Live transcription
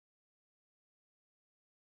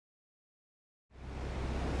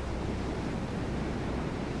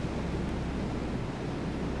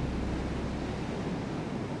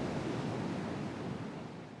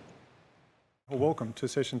Well, welcome to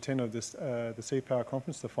session 10 of this, the Sea Power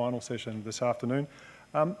Conference, the final session this afternoon.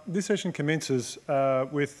 This session commences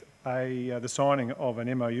with the signing of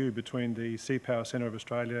an MOU between the Sea Power Centre of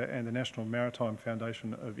Australia and the National Maritime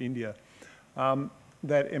Foundation of India.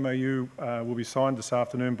 That MOU will be signed this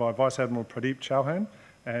afternoon by Vice Admiral Pradeep Chauhan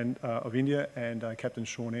of India and Captain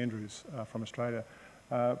Sean Andrews from Australia.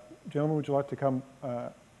 Gentlemen, would you like to come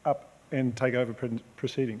up and take over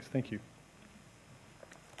proceedings? Thank you.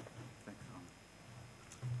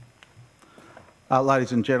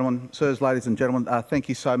 Ladies and gentlemen, sirs, ladies and gentlemen, thank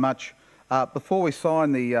you so much. Before we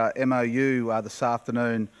sign the MOU this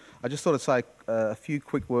afternoon, I just thought I'd say a few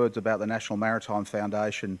quick words about the National Maritime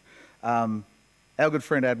Foundation. Our good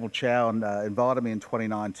friend Admiral Chow invited me in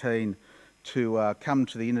 2019 to come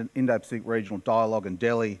to the Indo-Pacific Regional Dialogue in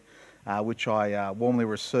Delhi, which I warmly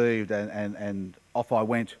received, and off I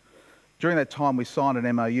went. During that time we signed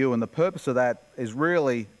an MOU, and the purpose of that is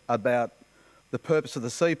really about the purpose of the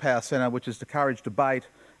Sea Power Centre, which is to encourage debate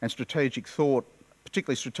and strategic thought,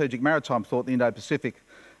 particularly strategic maritime thought in the Indo-Pacific.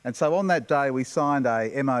 And so on that day we signed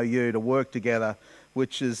a MOU to work together,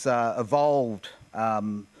 which has evolved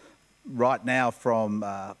right now from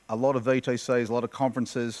a lot of VTCs, a lot of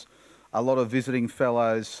conferences, a lot of visiting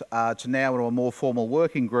fellows, to now into a more formal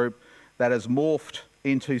working group that has morphed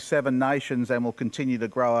into 7 nations and will continue to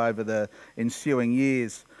grow over the ensuing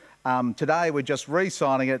years. Today we're just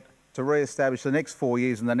re-signing it to re-establish the next 4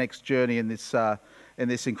 years and the next journey in this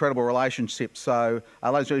incredible relationship. So,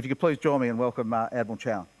 ladies and gentlemen, if you could please join me and welcome Admiral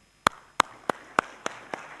Chow.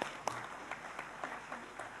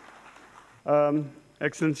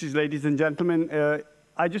 Excellencies, ladies and gentlemen,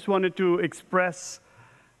 I just wanted to express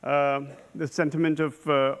the sentiment of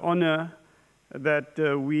honour that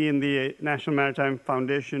we in the National Maritime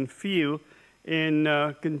Foundation feel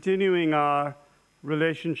in continuing our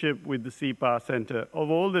relationship with the Sea Power Centre.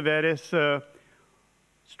 Of all the various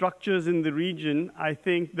structures in the region, I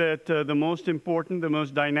think that the most important, the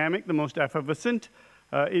most dynamic, the most effervescent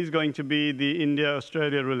is going to be the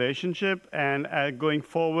India-Australia relationship, and going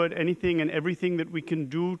forward, anything and everything that we can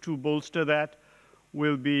do to bolster that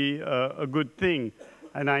will be a good thing.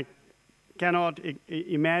 And I cannot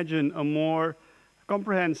imagine a more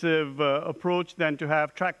comprehensive approach than to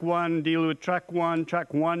have track 1 deal with track 1,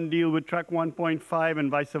 track 1 deal with track 1.5, and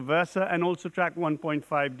vice versa, and also track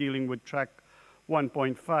 1.5 dealing with track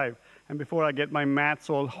 1.5. And before I get my maths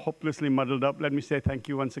all hopelessly muddled up, let me say thank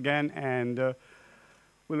you once again, and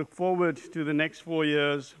we look forward to the next 4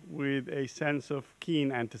 years with a sense of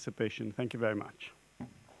keen anticipation. Thank you very much.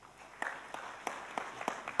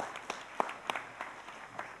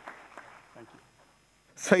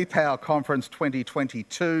 Sea Power Conference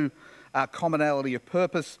 2022, commonality of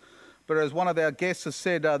purpose, but as one of our guests has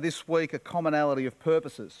said this week, a commonality of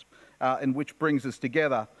purposes, and which brings us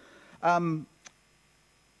together. I've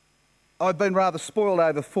been rather spoiled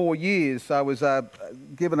over 4 years. I was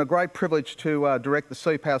given a great privilege to direct the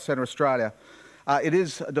Sea Power Centre Australia. It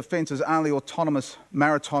is Defence's only autonomous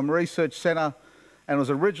maritime research centre, and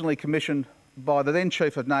was originally commissioned by the then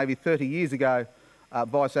Chief of Navy 30 years ago,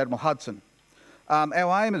 Vice Admiral Hudson.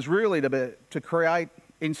 Our aim is really to create,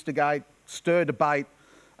 instigate, stir debate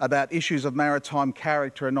about issues of maritime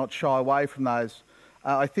character and not shy away from those.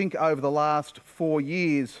 I think over the last 4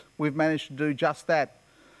 years we've managed to do just that.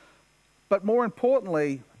 But more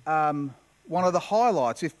importantly, one of the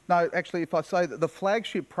highlights, if I say that the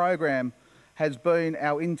flagship program has been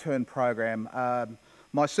our intern program.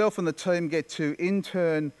 Myself and the team get to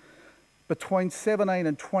intern between 17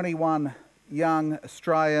 and 21 young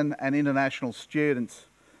Australian and international students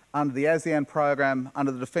under the ASEAN program,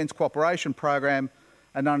 under the Defence Cooperation program,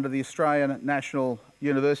 and under the Australian National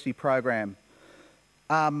University program.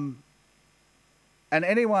 And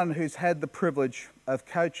anyone who's had the privilege of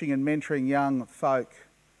coaching and mentoring young folk,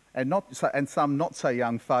 and some not so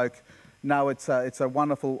young folk, know it's a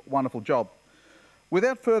wonderful, wonderful job.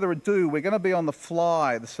 Without further ado, we're going to be on the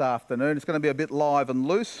fly this afternoon. It's going to be a bit live and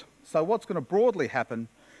loose. So what's going to broadly happen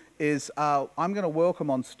is I'm going to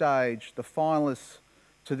welcome on stage the finalists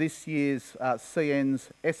to this year's CN's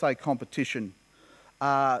essay competition.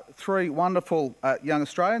 3 wonderful young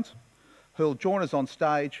Australians who'll join us on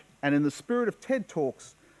stage, and in the spirit of TED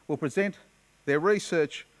Talks will present their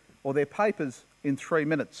research or their papers in 3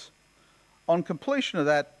 minutes. On completion of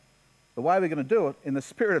that, the way we're going to do it, in the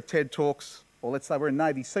spirit of TED Talks, or let's say we're in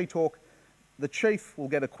Navy Sea Talk, the Chief will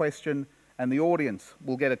get a question and the audience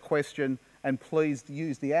will get a question, and please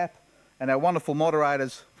use the app, and our wonderful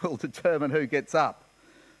moderators will determine who gets up.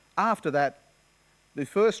 After that, the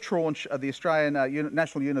first tranche of the Australian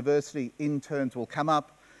National University interns will come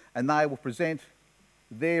up, and they will present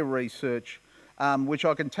their research which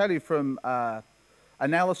I can tell you from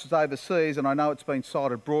analysis overseas, and I know it's been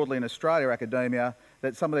cited broadly in Australia academia,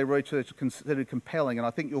 that some of their research is considered compelling. And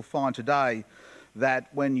I think you'll find today that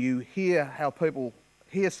when you hear how people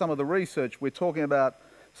hear some of the research, we're talking about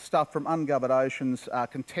stuff from ungoverned oceans,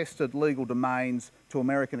 contested legal domains, to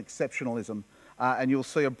American exceptionalism. And you'll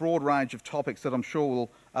see a broad range of topics that I'm sure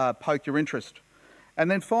will poke your interest. And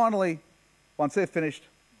then finally, once they're finished,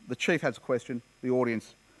 the Chief has a question, the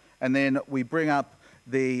audience, and then we bring up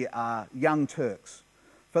the Young Turks.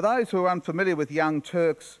 For those who are unfamiliar with Young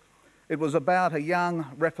Turks, it was about a young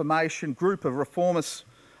Reformation group of reformists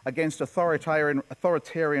against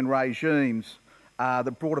authoritarian regimes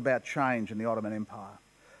that brought about change in the Ottoman Empire.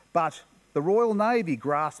 But the Royal Navy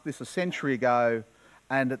grasped this a century ago,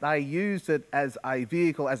 and they used it as a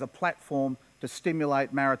vehicle, as a platform to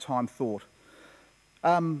stimulate maritime thought.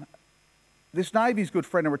 This Navy's good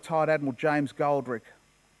friend and retired Admiral James Goldrick,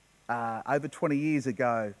 over 20 years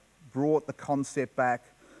ago, brought the concept back,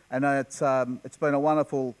 and it's been a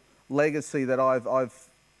wonderful legacy that I've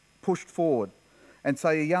pushed forward. And so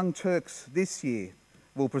your Young Turks this year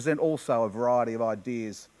will present also a variety of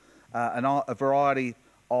ideas and a variety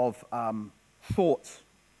of thoughts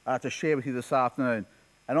to share with you this afternoon.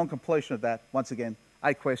 And on completion of that, once again,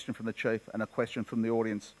 a question from the Chief and a question from the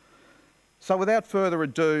audience. So without further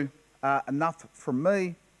ado, enough from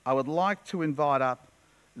me. I would like to invite up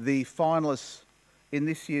the finalists in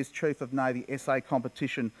this year's Chief of Navy essay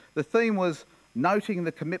competition. The theme was noting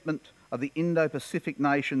the commitment of the Indo-Pacific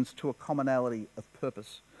nations to a commonality of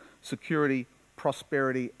purpose, security,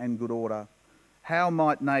 prosperity and good order. How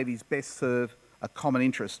might navies best serve a common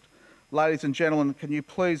interest? Ladies and gentlemen, can you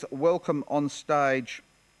please welcome on stage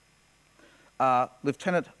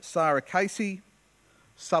Lieutenant Sarah Casey,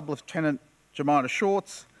 Sub-Lieutenant Jemima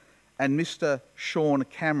Shorts and Mr. Sean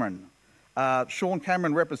Cameron. Sean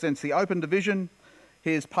Cameron represents the Open Division.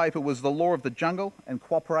 His paper was The Law of the Jungle and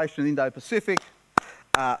Cooperation in the Indo-Pacific.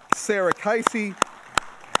 Sarah Casey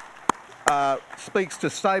speaks to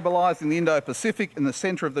stabilising the Indo-Pacific in the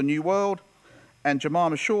centre of the New World, and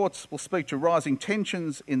Jemima Shorts will speak to rising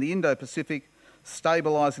tensions in the Indo-Pacific,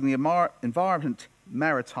 stabilising the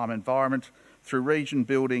maritime environment through region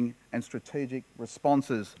building and strategic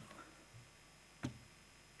responses.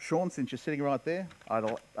 Sean, since you're sitting right there,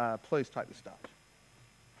 please take the stage.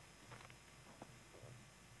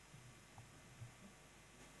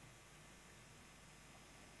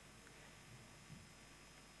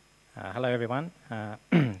 Hello everyone.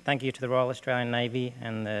 Thank you to the Royal Australian Navy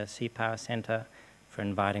and the Sea Power Centre for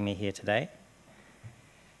inviting me here today.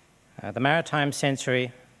 The maritime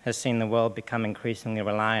century has seen the world become increasingly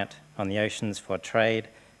reliant on the oceans for trade,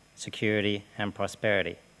 security and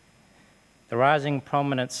prosperity. The rising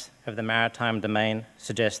prominence of the maritime domain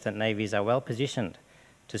suggests that navies are well positioned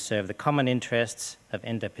to serve the common interests of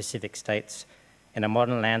Indo-Pacific states in a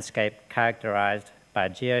modern landscape characterised by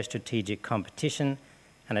geostrategic competition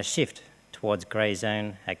and a shift towards grey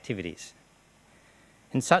zone activities.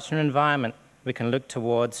 In such an environment, we can look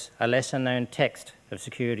towards a lesser-known text of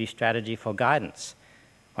security strategy for guidance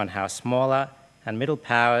on how smaller and middle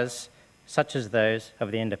powers, such as those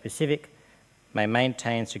of the Indo-Pacific, may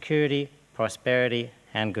maintain security, prosperity,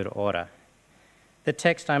 and good order. The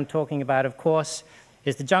text I'm talking about, of course,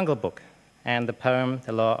 is the Jungle Book and the poem,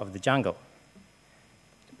 The Law of the Jungle.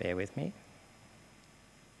 Bear with me.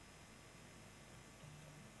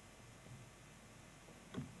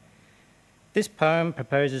 This poem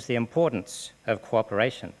proposes the importance of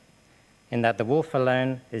cooperation, in that the wolf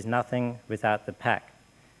alone is nothing without the pack.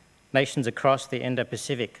 Nations across the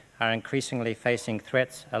Indo-Pacific are increasingly facing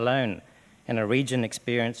threats alone in a region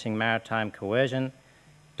experiencing maritime coercion,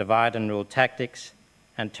 divide and rule tactics,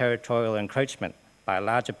 and territorial encroachment by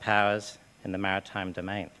larger powers in the maritime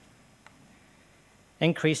domain.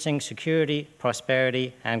 Increasing security,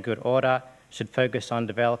 prosperity, and good order should focus on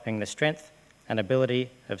developing the strength and ability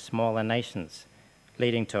of smaller nations,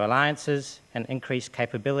 leading to alliances and increased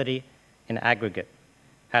capability in aggregate,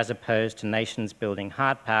 as opposed to nations building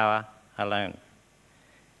hard power alone.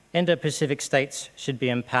 Indo-Pacific states should be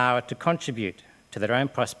empowered to contribute to their own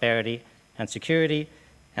prosperity and security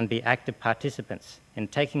and be active participants in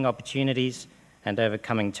taking opportunities and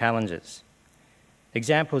overcoming challenges.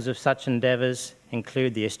 Examples of such endeavours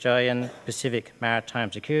include the Australian Pacific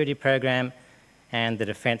Maritime Security Program and the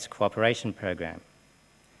Defence Cooperation Program.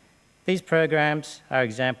 These programs are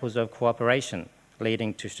examples of cooperation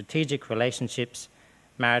leading to strategic relationships,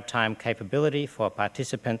 maritime capability for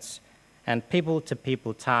participants, and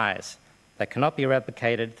people-to-people ties that cannot be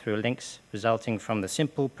replicated through links resulting from the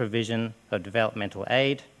simple provision of developmental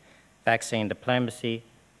aid, vaccine diplomacy,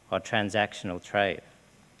 or transactional trade.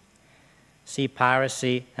 sea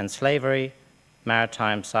piracy and slavery,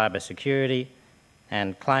 maritime cybersecurity,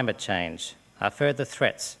 and climate change are further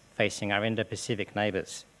threats facing our Indo-Pacific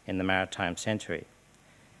neighbours in the maritime century.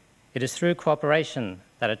 It is through cooperation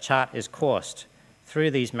that a chart is coursed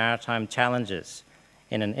through these maritime challenges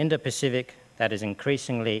in an Indo-Pacific that is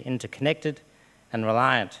increasingly interconnected and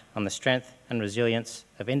reliant on the strength and resilience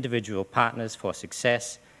of individual partners for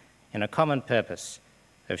success in a common purpose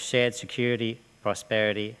of shared security,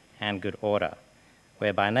 prosperity, and good order,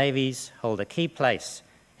 whereby navies hold a key place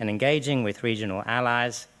in engaging with regional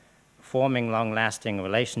allies, forming long-lasting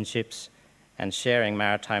relationships, and sharing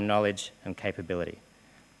maritime knowledge and capability.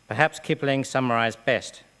 Perhaps Kipling summarized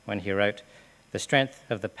best when he wrote, "The strength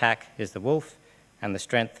of the pack is the wolf, and the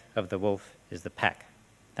strength of the wolf is the pack."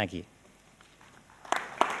 Thank you.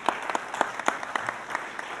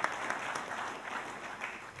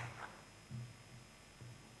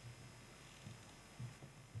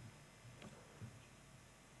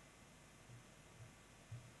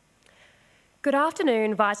 Good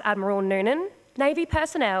afternoon, Vice Admiral Noonan, Navy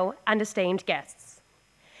personnel, and esteemed guests.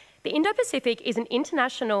 The Indo-Pacific is an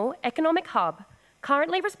international economic hub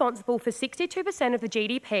currently responsible for 62% of the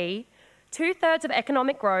GDP, 2/3 of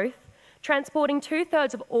economic growth, transporting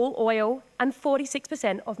 2/3 of all oil and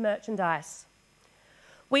 46% of merchandise.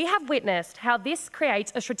 We have witnessed how this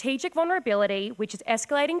creates a strategic vulnerability which is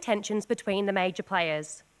escalating tensions between the major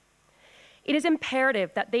players. It is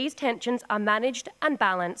imperative that these tensions are managed and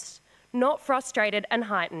balanced, not frustrated and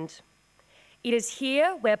heightened. It is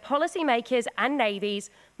here where policymakers and navies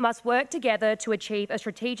must work together to achieve a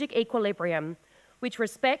strategic equilibrium which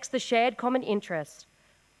respects the shared common interest,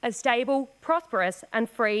 a stable, prosperous and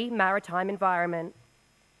free maritime environment.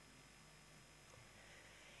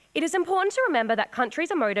 It is important to remember that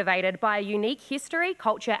countries are motivated by a unique history,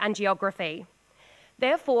 culture and geography.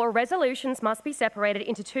 Therefore, resolutions must be separated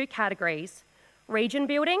into two categories: region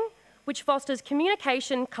building, which fosters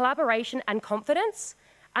communication, collaboration and confidence,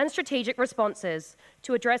 and strategic responses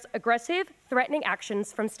to address aggressive, threatening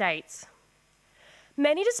actions from states.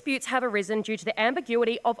 Many disputes have arisen due to the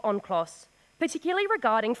ambiguity of UNCLOS, particularly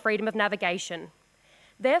regarding freedom of navigation.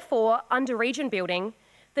 Therefore, under region building,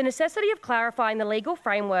 the necessity of clarifying the legal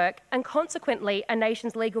framework and consequently a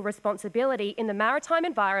nation's legal responsibility in the maritime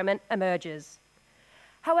environment emerges.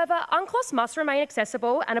 However, UNCLOS must remain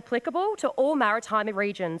accessible and applicable to all maritime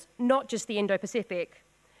regions, not just the Indo-Pacific.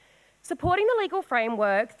 Supporting the legal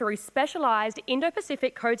framework through specialised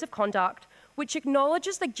Indo-Pacific codes of conduct, which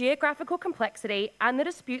acknowledges the geographical complexity and the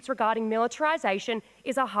disputes regarding militarisation,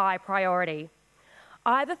 is a high priority,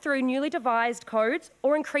 either through newly devised codes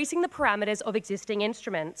or increasing the parameters of existing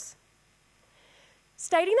instruments.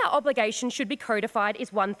 Stating that obligations should be codified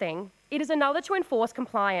is one thing. It is another to enforce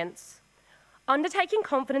compliance. Undertaking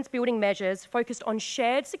confidence-building measures focused on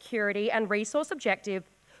shared security and resource objectives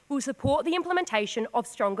will support the implementation of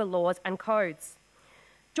stronger laws and codes.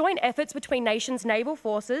 Joint efforts between nations' naval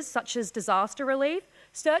forces, such as disaster relief,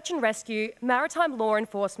 search and rescue, maritime law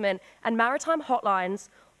enforcement, and maritime hotlines,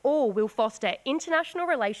 all will foster international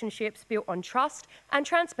relationships built on trust and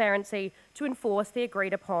transparency to enforce the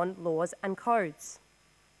agreed-upon laws and codes.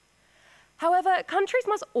 However, countries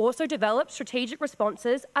must also develop strategic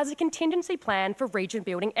responses as a contingency plan for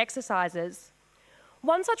region-building exercises.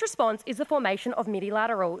 One such response is the formation of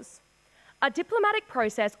multilaterals, a diplomatic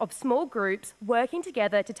process of small groups working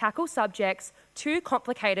together to tackle subjects too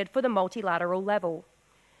complicated for the multilateral level.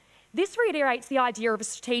 This reiterates the idea of a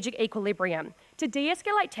strategic equilibrium to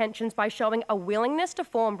de-escalate tensions by showing a willingness to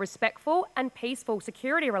form respectful and peaceful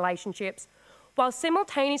security relationships, while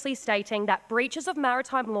simultaneously stating that breaches of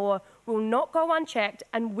maritime law will not go unchecked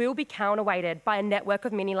and will be counterweighted by a network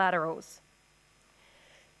of multilaterals.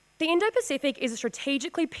 The Indo-Pacific is a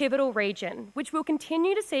strategically pivotal region, which will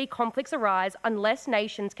continue to see conflicts arise unless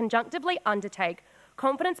nations conjunctively undertake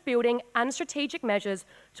confidence-building and strategic measures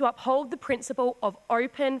to uphold the principle of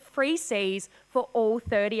open, free seas for all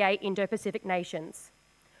 38 Indo-Pacific nations.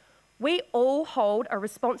 We all hold a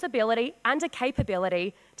responsibility and a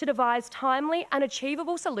capability to devise timely and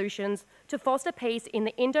achievable solutions to foster peace in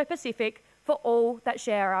the Indo-Pacific for all that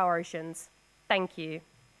share our oceans. Thank you.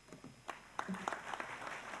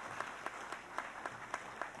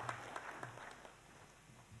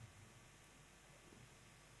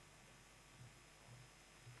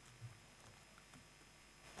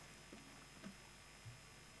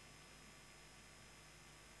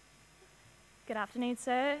 Good afternoon,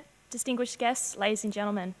 sir, distinguished guests, ladies and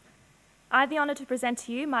gentlemen. I have the honour to present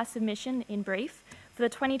to you my submission in brief for the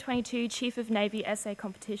 2022 Chief of Navy Essay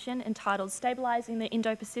Competition entitled Stabilising the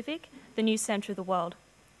Indo-Pacific, the New Centre of the World.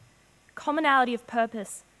 Commonality of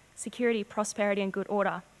purpose, security, prosperity and good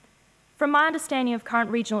order. From my understanding of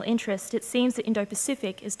current regional interest, it seems that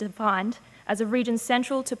Indo-Pacific is defined as a region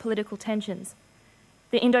central to political tensions.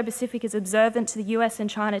 The Indo-Pacific is observant to the US and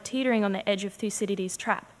China teetering on the edge of Thucydides'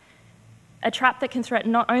 trap, a trap that can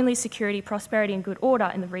threaten not only security, prosperity and good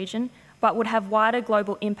order in the region, but would have wider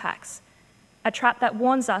global impacts. A trap that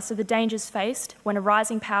warns us of the dangers faced when a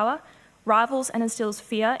rising power rivals and instills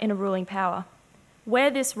fear in a ruling power.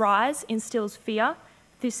 Where this rise instills fear,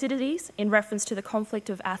 Thucydides, in reference to the conflict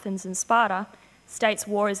of Athens and Sparta, states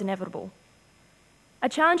war is inevitable. A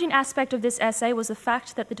challenging aspect of this essay was the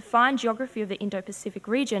fact that the defined geography of the Indo-Pacific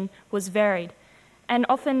region was varied and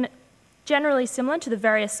often generally similar to the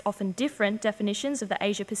various, often different definitions of the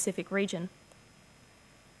Asia-Pacific region.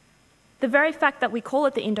 The very fact that we call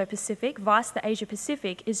it the Indo-Pacific vice the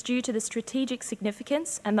Asia-Pacific is due to the strategic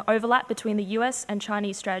significance and the overlap between the US and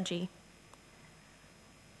Chinese strategy.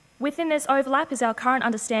 Within this overlap is our current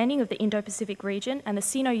understanding of the Indo-Pacific region and the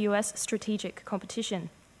Sino-US strategic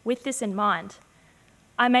competition. With this in mind,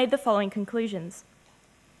 I made the following conclusions.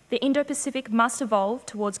 The Indo-Pacific must evolve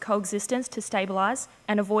towards coexistence to stabilise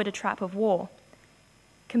and avoid a trap of war.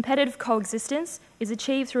 Competitive coexistence is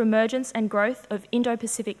achieved through emergence and growth of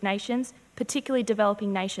Indo-Pacific nations, particularly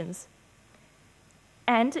developing nations.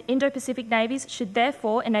 And Indo-Pacific navies should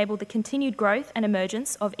therefore enable the continued growth and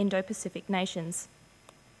emergence of Indo-Pacific nations.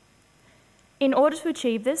 In order to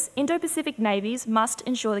achieve this, Indo-Pacific navies must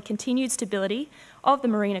ensure the continued stability of the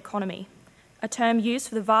marine economy, a term used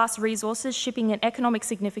for the vast resources, shipping and economic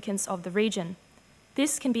significance of the region.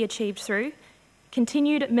 This can be achieved through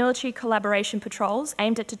continued military collaboration patrols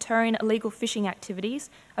aimed at deterring illegal fishing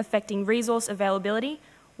activities affecting resource availability,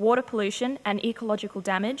 water pollution and ecological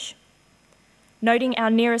damage. Noting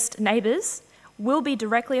our nearest neighbours will be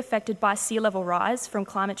directly affected by sea level rise from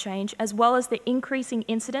climate change, as well as the increasing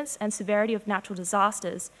incidence and severity of natural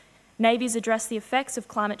disasters. Navies address the effects of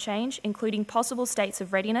climate change, including possible states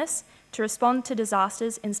of readiness to respond to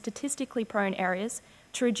disasters in statistically prone areas,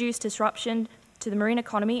 to reduce disruption to the marine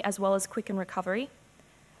economy as well as quicken recovery.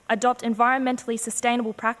 Adopt environmentally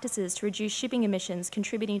sustainable practices to reduce shipping emissions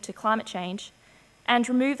contributing to climate change, and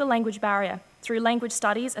remove the language barrier through language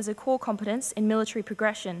studies as a core competence in military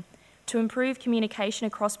progression to improve communication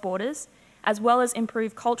across borders, as well as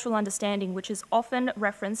improve cultural understanding, which is often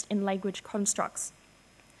referenced in language constructs.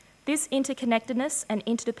 This interconnectedness and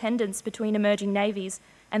interdependence between emerging navies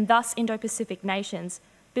and thus Indo-Pacific nations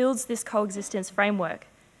builds this coexistence framework,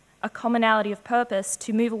 a commonality of purpose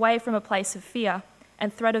to move away from a place of fear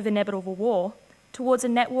and threat of inevitable war towards a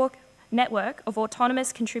network of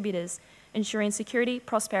autonomous contributors, ensuring security,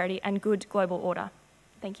 prosperity and good global order.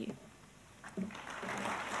 Thank you.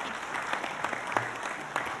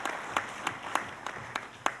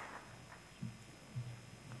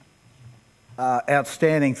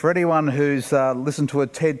 Outstanding. For anyone who's listened to a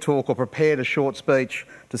TED talk or prepared a short speech,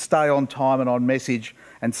 to stay on time and on message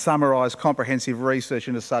and summarise comprehensive research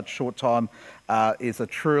into such short time is a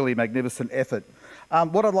truly magnificent effort.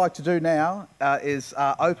 What I'd like to do now is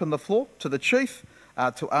open the floor to the Chief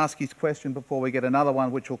to ask his question before we get another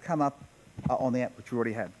one which will come up on the app which we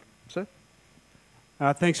already had. Sir?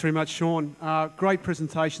 Thanks very much, Sean. Great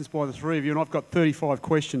presentations by the three of you, and I've got 35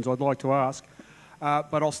 questions I'd like to ask,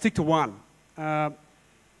 but I'll stick to one. And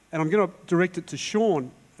I'm going to direct it to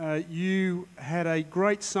Sean. You had a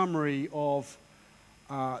great summary of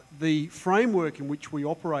the framework in which we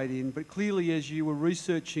operate in, but clearly as you were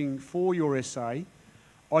researching for your essay,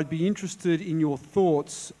 I'd be interested in your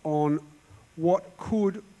thoughts on what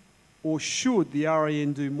could or should the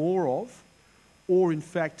RAN do more of, or in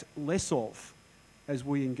fact less of, as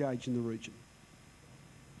we engage in the region.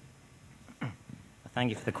 Thank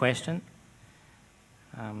you for the question.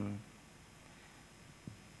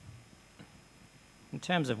 In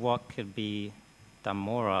terms of what could be done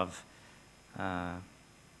more of, I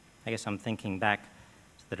guess I'm thinking back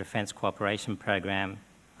to the Defence Cooperation Program.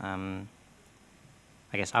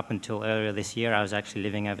 I guess up until earlier this year, I was actually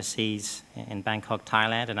living overseas in Bangkok,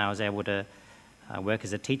 Thailand, and I was able to work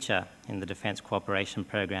as a teacher in the Defence Cooperation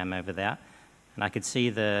Program over there. And I could see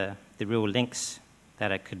the real links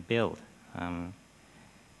that it could build.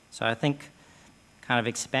 So I think kind of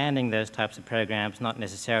expanding those types of programs, not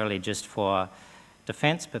necessarily just for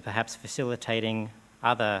defence, but perhaps facilitating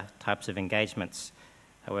other types of engagements.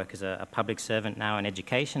 I work as a public servant now in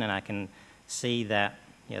education, and I can see that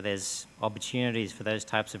there's opportunities for those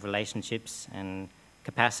types of relationships and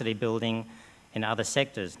capacity building in other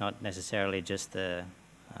sectors, not necessarily just the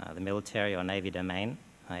military or Navy domain,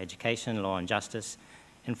 education, law and justice,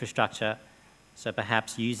 infrastructure. So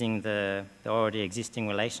perhaps using the already existing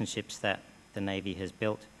relationships that the Navy has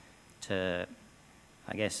built to,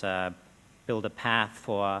 I guess, build a path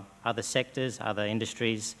for other sectors, other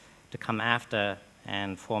industries to come after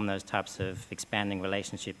and form those types of expanding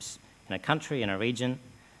relationships in a country, in a region.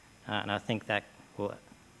 And I think that will,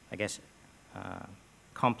 I guess,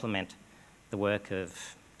 complement the work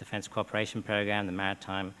of Defence Cooperation Program, the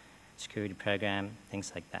Maritime Security Program,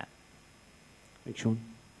 things like that. Thanks, Sean.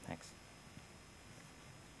 Thanks.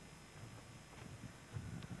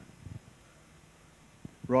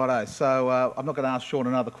 Righto. So I'm not going to ask Sean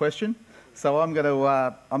another question. So I'm going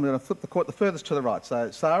to flip the court the furthest to the right. So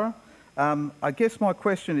Sarah, I guess my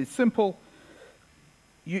question is simple.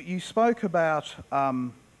 You spoke about actually,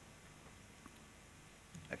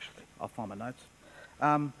 I'll find my notes.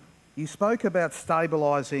 You spoke about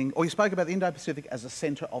stabilising, or you spoke about the Indo-Pacific as a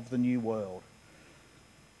centre of the new world.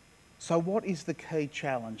 So what is the key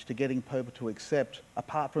challenge to getting people to accept,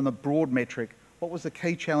 apart from the broad metric, what was the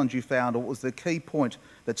key challenge you found, or what was the key point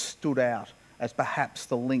that stood out as perhaps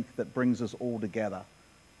the link that brings us all together,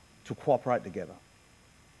 to cooperate together?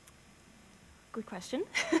 Good question.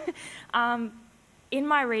 In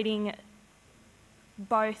my reading,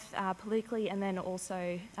 both politically and then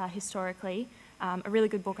also historically, a really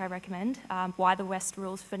good book I recommend, Why the West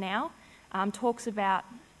Rules for Now, talks about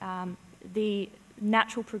the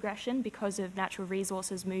natural progression, because of natural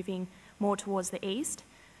resources moving more towards the east,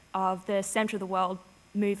 of the centre of the world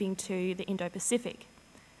moving to the Indo-Pacific.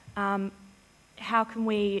 How can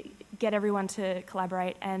we get everyone to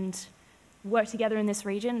collaborate and work together in this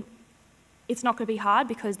region? It's not going to be hard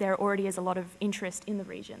because there already is a lot of interest in the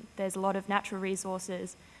region. There's a lot of natural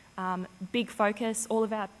resources, big focus,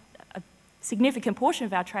 a significant portion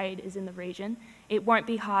of our trade is in the region. It won't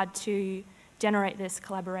be hard to generate this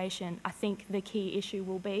collaboration. I think the key issue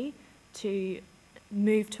will be to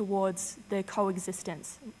move towards the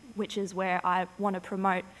coexistence, which is where I want to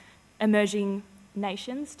promote emerging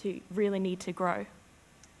nations to really need to grow.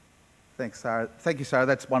 Thanks, Sarah. Thank you, Sarah.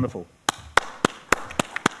 That's wonderful.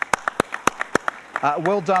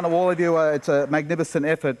 Well done to all of you. It's a magnificent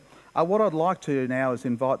effort. What I'd like to do now is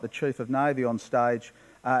invite the Chief of Navy on stage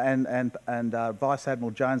and Vice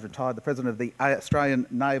Admiral Jones, retired, the President of the Australian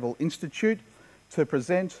Naval Institute, to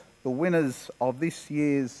present the winners of this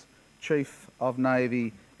year's Chief of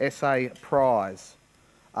Navy SA Prize.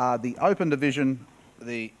 The Open Division,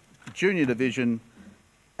 the Junior Division,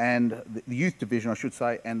 and the Youth Division, I should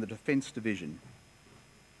say, and the Defence Division.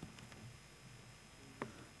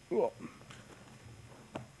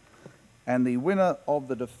 And the winner of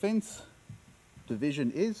the Defence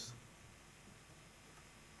Division is...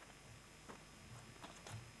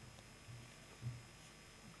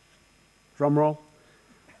 Drum roll.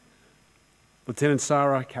 Lieutenant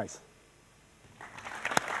Sarah Case.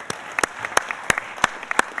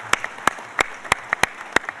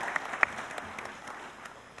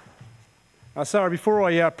 Sarah, before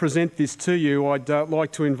I present this to you, I'd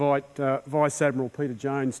like to invite Vice Admiral Peter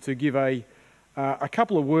Jones to give a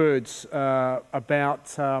couple of words about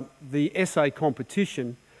the SA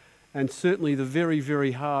competition, and certainly the very,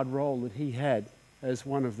 very hard role that he had as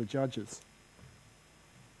one of the judges.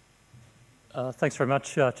 Thanks very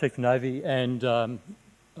much, Chief of Navy, and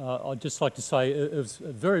I'd just like to say it was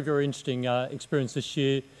a very, very interesting experience this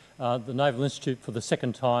year. The Naval Institute for the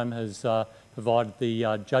second time has provided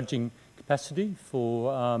the judging capacity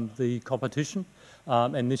for the competition,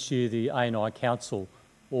 and this year the A&I Council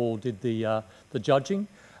all did the judging.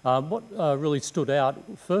 What really stood out,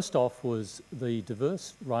 first off, was the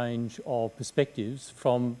diverse range of perspectives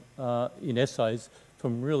from in essays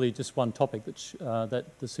from really just one topic that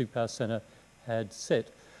the Sea Power Centre had set.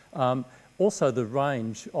 Also the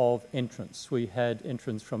range of entrants. We had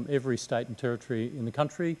entrants from every state and territory in the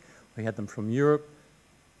country. We had them from Europe,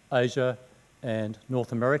 Asia and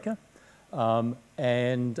North America.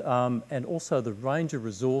 And also the range of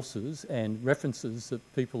resources and references that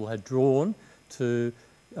people had drawn to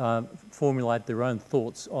formulate their own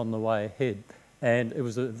thoughts on the way ahead. And it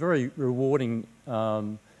was a very rewarding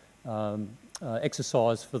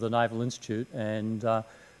exercise for the Naval Institute, and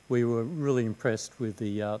we were really impressed with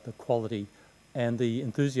the quality and the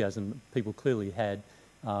enthusiasm that people clearly had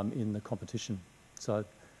in the competition. So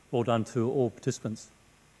well done to all participants.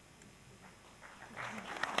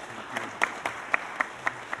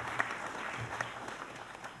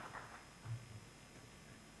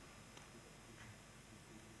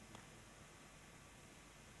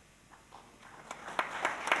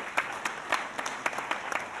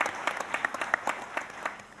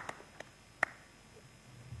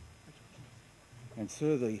 And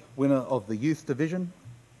sir, the winner of the Youth Division.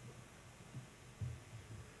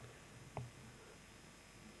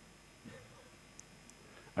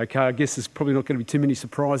 Okay, I guess there's probably not going to be too many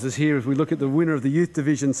surprises here if we look at the winner of the Youth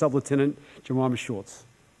Division, Sub-Lieutenant Jemima Shorts.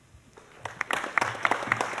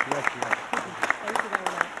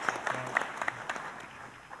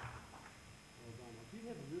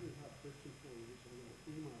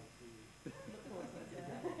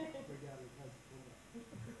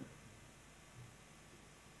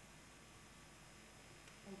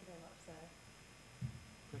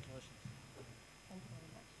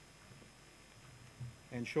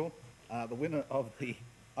 And Sean, the winner of the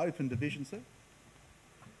Open Division, sir.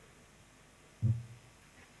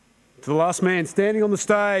 To the last man standing on the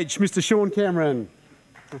stage, Mr. Sean Cameron.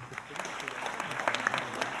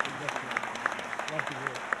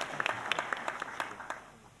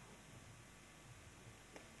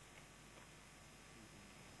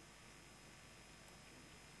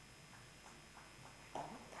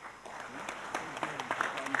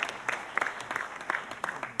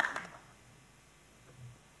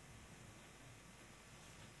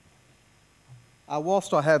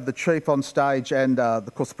 Whilst I have the Chief on stage and,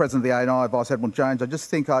 of course, the President of the ANI, Vice Admiral Jones, I just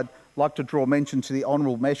think I'd like to draw mention to the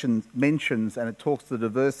honourable mentions, and it talks to the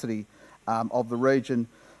diversity of the region.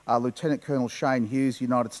 Lieutenant Colonel Shane Hughes,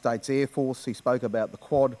 United States Air Force, he spoke about the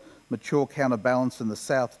Quad, mature counterbalance in the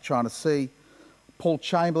South China Sea. Paul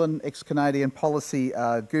Chamberlain, ex-Canadian policy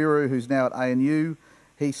guru who's now at ANU,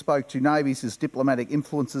 he spoke to navies as diplomatic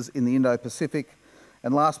influences in the Indo-Pacific.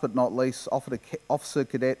 And last but not least, Officer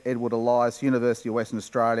Cadet Edward Elias, University of Western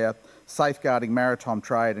Australia, safeguarding maritime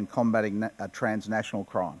trade and combating transnational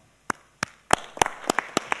crime.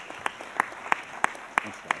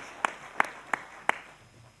 Thanks, guys.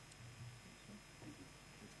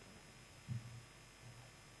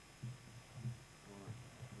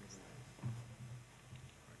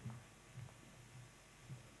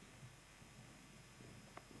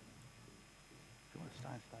 Do you want to stay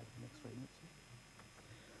on stage for the next 3 minutes?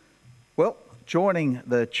 Well, joining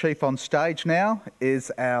the Chief on stage now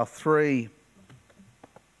is our three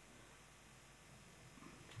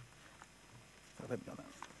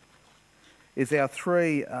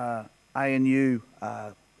ANU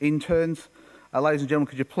interns. Ladies and gentlemen,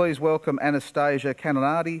 could you please welcome Anastasia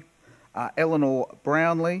Canonati, Eleanor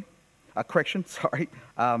Brownlee, let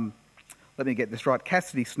me get this right,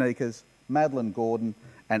 Cassidy Sneakers, Madeline Gordon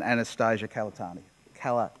and Anastasia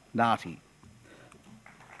Calanati.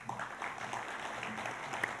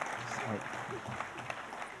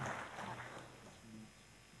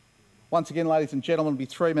 Once again, ladies and gentlemen, it'll be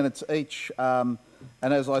 3 minutes each. And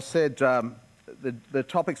as I said, the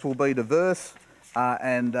topics will be diverse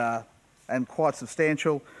and quite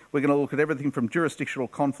substantial. We're going to look at everything from jurisdictional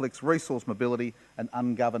conflicts, resource mobility and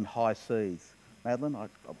ungoverned high seas. Madeline, I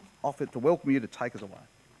offer to welcome you to take us away.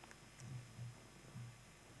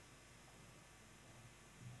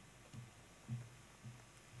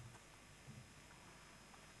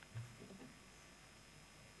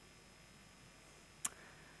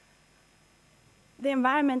 The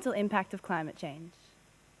environmental impact of climate change.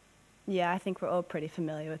 Yeah, I think we're all pretty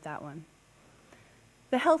familiar with that one.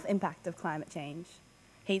 The health impact of climate change.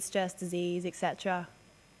 Heat stress, disease, etc.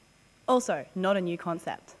 Also, not a new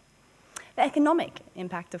concept. The economic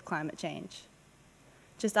impact of climate change.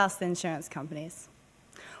 Just ask the insurance companies.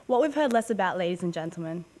 What we've heard less about, ladies and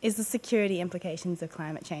gentlemen, is the security implications of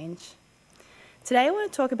climate change. Today I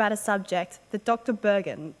want to talk about a subject that Dr.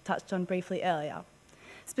 Bergen touched on briefly earlier.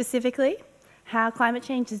 Specifically, how climate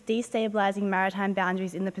change is destabilising maritime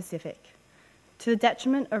boundaries in the Pacific, to the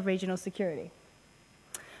detriment of regional security.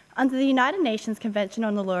 Under the United Nations Convention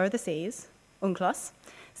on the Law of the Seas, UNCLOS,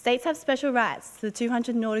 states have special rights to the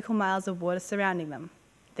 200 nautical miles of water surrounding them,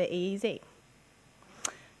 the EEZ.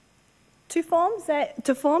 To form, say,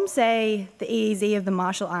 the EEZ of the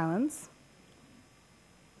Marshall Islands,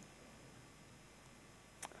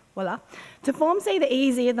 voila, to form, say, the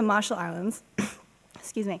EEZ of the Marshall Islands,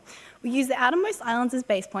 excuse me, we use the outermost islands as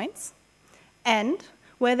base points, and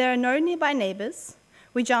where there are no nearby neighbours,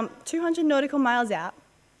 we jump 200 nautical miles out,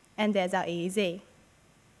 and there's our EEZ.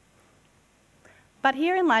 But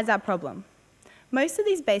herein lies our problem. Most of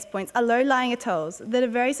these base points are low-lying atolls that are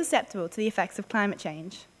very susceptible to the effects of climate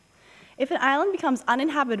change. If an island becomes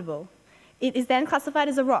uninhabitable, it is then classified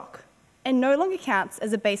as a rock, and no longer counts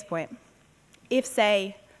as a base point. If,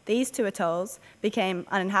 say, these two atolls became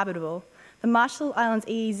uninhabitable, the Marshall Islands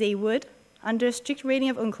EEZ would, under a strict reading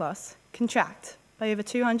of UNCLOS, contract by over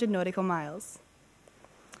 200 nautical miles.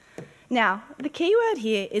 Now, the key word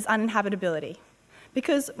here is uninhabitability,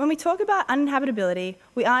 because when we talk about uninhabitability,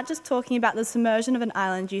 we aren't just talking about the submersion of an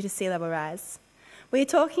island due to sea level rise. We are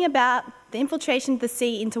talking about the infiltration of the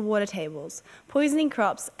sea into water tables, poisoning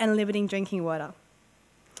crops and limiting drinking water.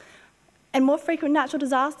 and more frequent natural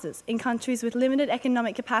disasters in countries with limited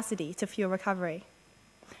economic capacity to fuel recovery,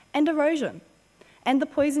 and erosion, and the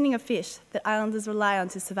poisoning of fish that islanders rely on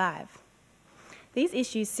to survive. These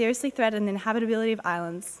issues seriously threaten the inhabitability of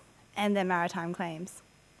islands and their maritime claims.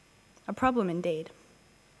 A problem indeed.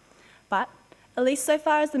 But, at least so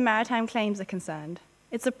far as the maritime claims are concerned,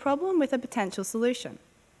 it's a problem with a potential solution.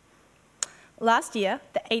 Last year,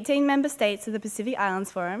 the 18 member states of the Pacific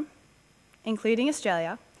Islands Forum, including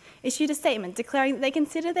Australia, issued a statement declaring that they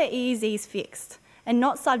consider their EEZs fixed and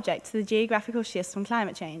not subject to the geographical shifts from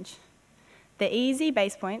climate change. Their EEZ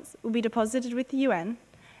base points will be deposited with the UN,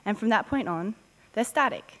 and from that point on, they're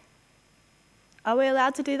static. Are we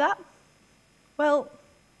allowed to do that? Well,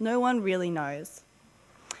 no one really knows.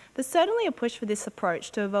 There's certainly a push for this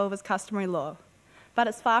approach to evolve as customary law, but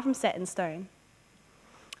it's far from set in stone.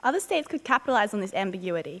 Other states could capitalise on this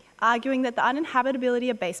ambiguity, arguing that the uninhabitability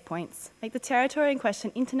of base points make the territory in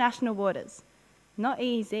question international waters, not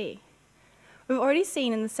EEZ. We've already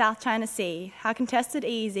seen in the South China Sea how contested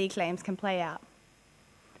EEZ claims can play out.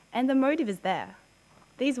 And the motive is there.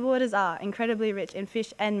 These waters are incredibly rich in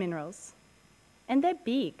fish and minerals. And they're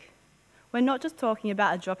big. We're not just talking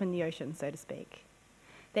about a drop in the ocean, so to speak.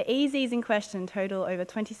 The EEZs in question total over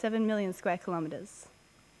 27 million square kilometres,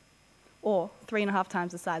 or 3.5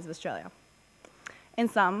 times the size of Australia. In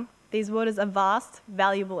sum, these waters are vast,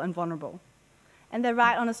 valuable and vulnerable, and they're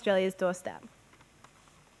right on Australia's doorstep.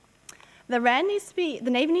 The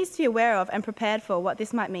Navy needs to be aware of and prepared for what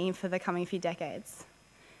this might mean for the coming few decades.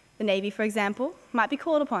 The Navy, for example, might be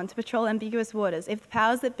called upon to patrol ambiguous waters if the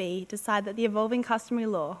powers that be decide that the evolving customary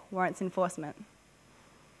law warrants enforcement,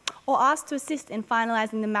 or asked to assist in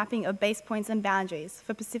finalising the mapping of base points and boundaries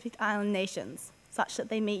for Pacific Island nations, such that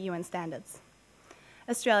they meet UN standards.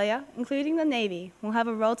 Australia, including the Navy, will have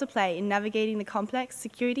a role to play in navigating the complex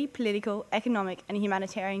security, political, economic and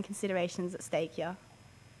humanitarian considerations at stake here.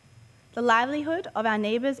 The livelihood of our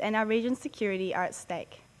neighbours and our region's security are at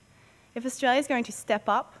stake. If Australia is going to step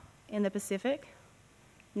up in the Pacific,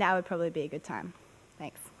 now would probably be a good time.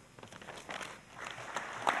 Thanks.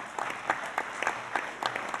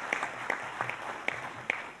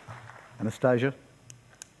 Anastasia.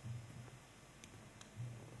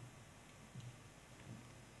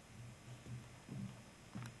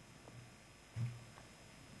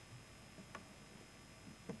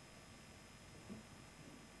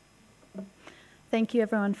 Thank you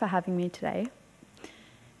everyone for having me today.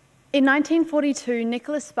 In 1942,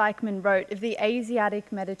 Nicholas Spikeman wrote of the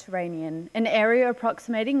Asiatic Mediterranean, an area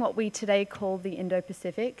approximating what we today call the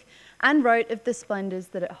Indo-Pacific, and wrote of the splendours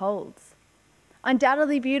that it holds.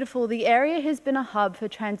 Undoubtedly beautiful, the area has been a hub for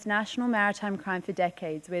transnational maritime crime for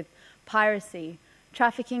decades, with piracy,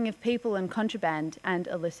 trafficking of people and contraband, and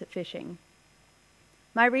illicit fishing.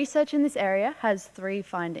 My research in this area has 3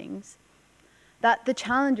 findings. That the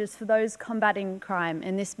challenges for those combating crime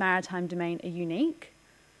in this maritime domain are unique,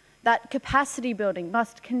 that capacity building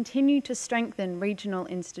must continue to strengthen regional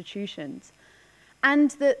institutions,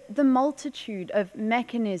 and that the multitude of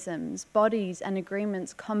mechanisms, bodies and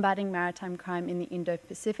agreements combating maritime crime in the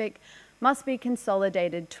Indo-Pacific must be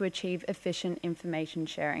consolidated to achieve efficient information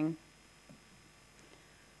sharing.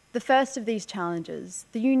 The first of these challenges,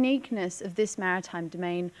 the uniqueness of this maritime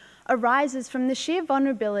domain, arises from the sheer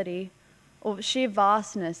vulnerability or sheer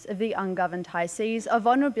vastness of the ungoverned high seas, a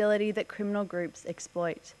vulnerability that criminal groups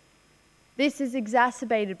exploit. This is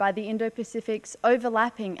exacerbated by the Indo-Pacific's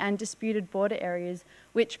overlapping and disputed border areas,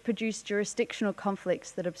 which produce jurisdictional conflicts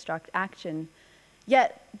that obstruct action.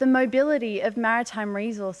 Yet, the mobility of maritime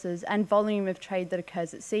resources and volume of trade that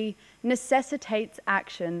occurs at sea necessitates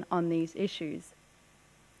action on these issues.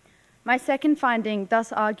 My second finding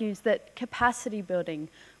thus argues that capacity building,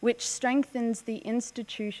 which strengthens the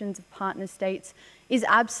institutions of partner states, is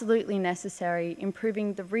absolutely necessary,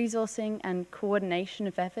 improving the resourcing and coordination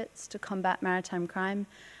of efforts to combat maritime crime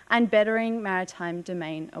and bettering maritime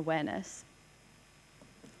domain awareness.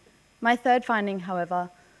 My third finding, however,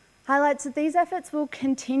 highlights that these efforts will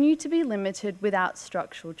continue to be limited without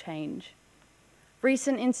structural change.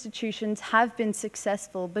 Recent institutions have been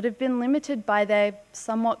successful, but have been limited by their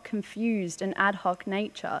somewhat confused and ad hoc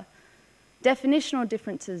nature. Definitional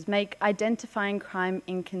differences make identifying crime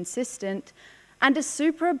inconsistent, and a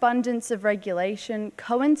superabundance of regulation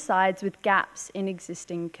coincides with gaps in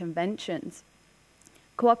existing conventions.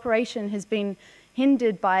 Cooperation has been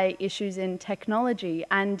hindered by issues in technology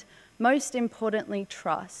and, most importantly,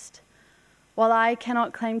 trust. While I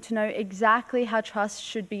cannot claim to know exactly how trust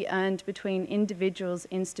should be earned between individuals,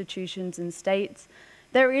 institutions, and states,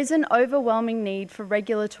 there is an overwhelming need for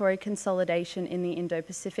regulatory consolidation in the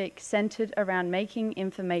Indo-Pacific centred around making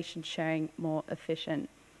information sharing more efficient.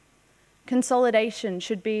 consolidation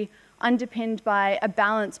should be underpinned by a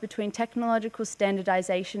balance between technological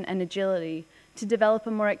standardization and agility to develop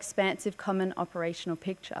a more expansive common operational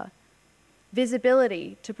picture.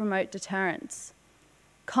 Visibility to promote deterrence.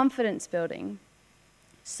 Confidence building.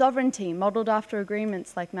 Sovereignty modelled after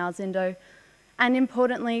agreements like Mao's Indo. And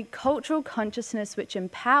importantly, cultural consciousness which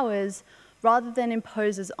empowers rather than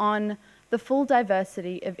imposes on the full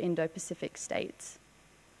diversity of Indo-Pacific states.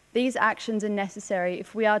 These actions are necessary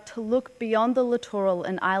if we are to look beyond the littoral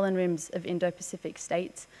and island rims of Indo-Pacific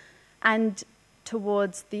states and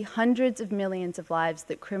towards the hundreds of millions of lives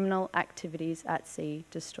that criminal activities at sea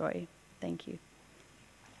destroy. Thank you.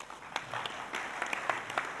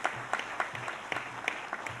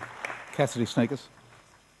 Cassidy Sneakers.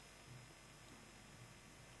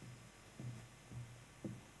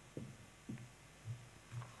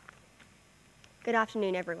 Good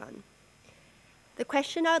afternoon, everyone. The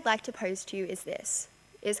question I would like to pose to you is this: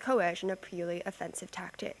 is coercion a purely offensive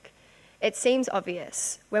tactic? It seems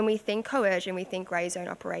obvious. When we think coercion, we think grey zone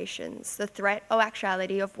operations, the threat or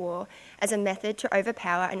actuality of war as a method to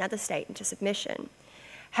overpower another state into submission.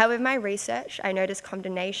 However, in my research, I noticed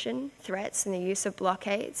condemnation, threats, and the use of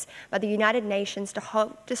blockades by the United Nations to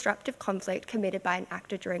halt disruptive conflict committed by an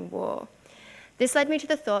actor during war. This led me to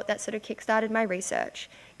the thought that sort of kickstarted my research: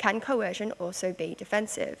 can coercion also be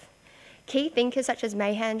defensive? Key thinkers such as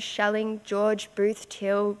Mahan, Schelling, George, Booth,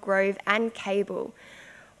 Till, Grove, and Cable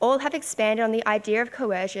all have expanded on the idea of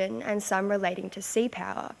coercion, and some relating to sea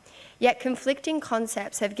power. Yet conflicting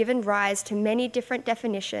concepts have given rise to many different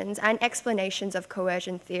definitions and explanations of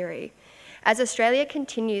coercion theory. As Australia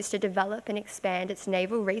continues to develop and expand its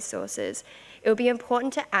naval resources, it will be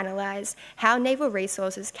important to analyse how naval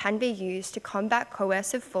resources can be used to combat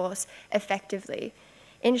coercive force effectively.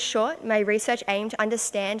 In short, my research aimed to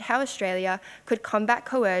understand how Australia could combat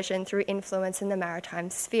coercion through influence in the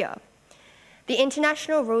maritime sphere. The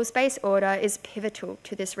international rules-based order is pivotal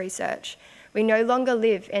to this research. We no longer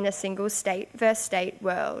live in a single state versus state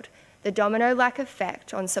world. The domino-like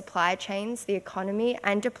effect on supply chains, the economy,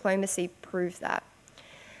 and diplomacy prove that.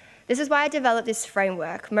 This is why I developed this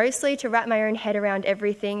framework, mostly to wrap my own head around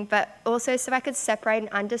everything, but also so I could separate and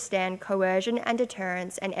understand coercion and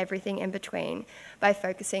deterrence and everything in between by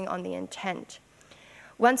focusing on the intent.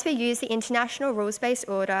 Once we use the international rules-based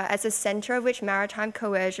order as the centre of which maritime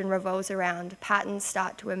coercion revolves around, patterns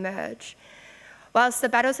start to emerge. Whilst the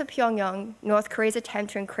battles of Pyongyang, North Korea's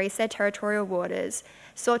attempt to increase their territorial waters,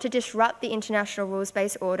 sought to disrupt the international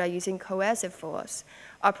rules-based order using coercive force,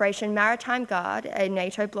 Operation Maritime Guard, a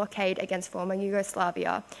NATO blockade against former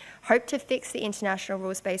Yugoslavia, hoped to fix the international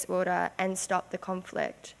rules-based order and stop the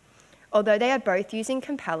conflict. Although they are both using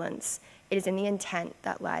compellence, it is in the intent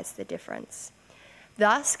that lies the difference.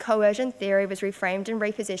 Thus, coercion theory was reframed and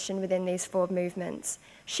repositioned within these four movements: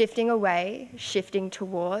 shifting away, shifting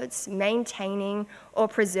towards, maintaining, or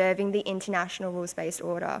preserving the international rules-based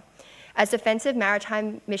order. As defensive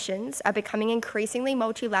maritime missions are becoming increasingly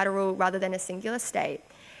multilateral rather than a singular state,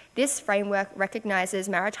 this framework recognises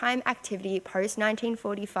maritime activity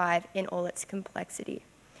post-1945 in all its complexity.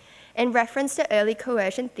 In reference to early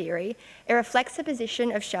coercion theory, it reflects the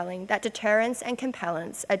position of Schelling that deterrence and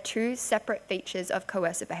compellence are two separate features of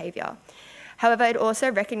coercive behaviour. However, it also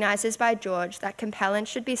recognises by George that compellence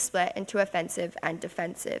should be split into offensive and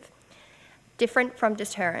defensive, different from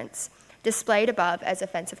deterrence, displayed above as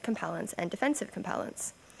offensive compellence and defensive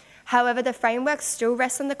compellence. However, the framework still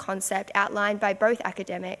rests on the concept outlined by both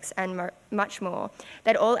academics and much more,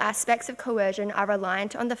 that all aspects of coercion are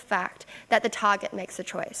reliant on the fact that the target makes a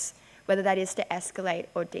choice, whether that is to escalate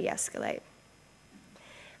or de-escalate.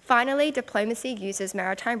 Finally, diplomacy uses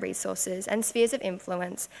maritime resources and spheres of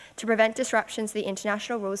influence to prevent disruptions to the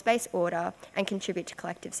international rules-based order and contribute to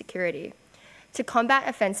collective security. To combat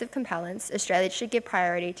offensive compellence, Australia should give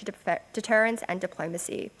priority to deterrence and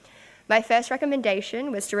diplomacy. My first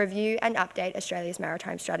recommendation was to review and update Australia's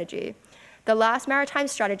maritime strategy. The last maritime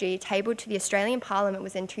strategy tabled to the Australian Parliament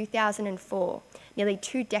was in 2004, nearly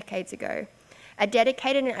 2 decades ago. A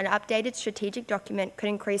dedicated and updated strategic document could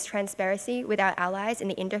increase transparency with our allies in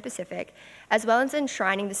the Indo-Pacific, as well as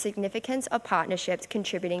enshrining the significance of partnerships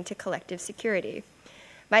contributing to collective security.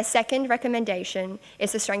 My second recommendation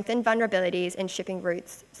is to strengthen vulnerabilities in shipping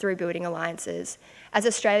routes through building alliances. As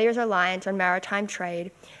Australia is reliant on maritime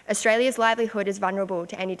trade, Australia's livelihood is vulnerable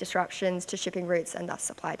to any disruptions to shipping routes and thus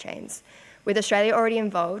supply chains. With Australia already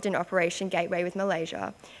involved in Operation Gateway with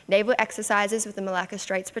Malaysia, naval exercises with the Malacca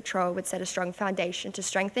Straits Patrol would set a strong foundation to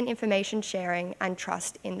strengthen information sharing and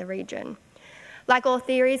trust in the region. Like all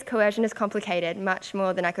theories, coercion is complicated, much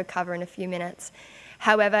more than I could cover in a few minutes.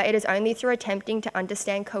 However, it is only through attempting to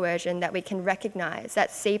understand coercion that we can recognise that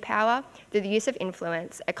sea power, through the use of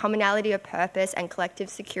influence, a commonality of purpose and collective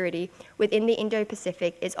security within the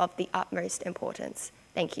Indo-Pacific is of the utmost importance.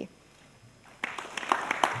 Thank you.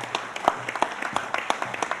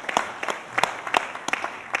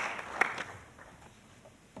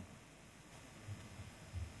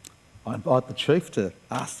 I invite the Chief to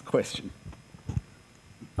ask the question.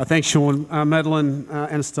 Thanks, Sean. Madeline,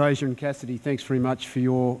 Anastasia and Cassidy, thanks very much for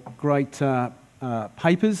your great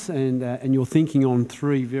papers and your thinking on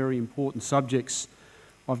three very important subjects.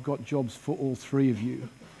 I've got jobs for all three of you.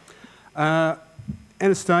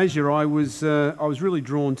 Anastasia, I was really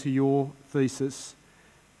drawn to your thesis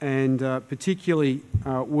and particularly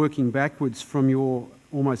working backwards from your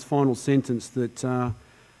almost final sentence that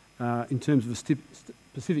in terms of a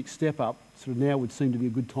specific step up, sort of now would seem to be a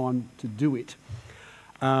good time to do it.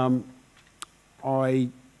 I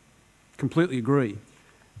completely agree.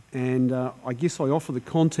 And I guess I offer the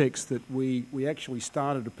context that we actually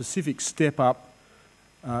started a Pacific step up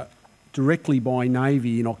directly by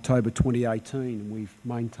Navy in October 2018, and we've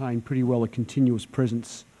maintained pretty well a continuous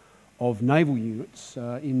presence of naval units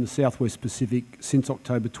in the Southwest Pacific since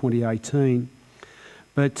October 2018.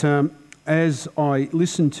 But as I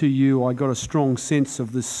listened to you, I got a strong sense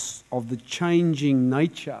of the changing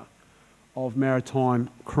nature of maritime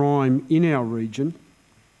crime in our region,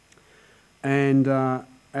 and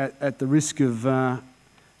at the risk of,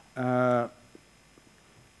 I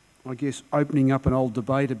guess, opening up an old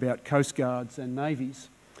debate about Coast Guards and navies,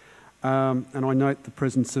 and I note the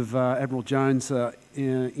presence of Admiral Jones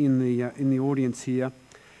in the audience here.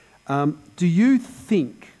 Do you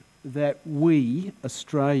think that we,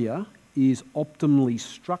 Australia, is optimally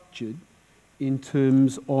structured in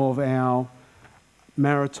terms of our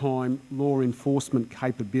maritime law enforcement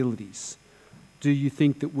capabilities? Do you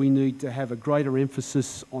think that we need to have a greater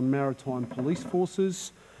emphasis on maritime police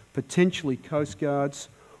forces, potentially Coast Guards,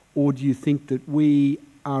 or do you think that we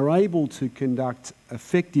are able to conduct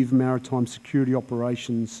effective maritime security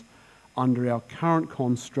operations under our current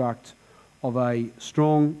construct of a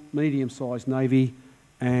strong, medium-sized Navy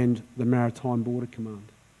and the Maritime Border Command?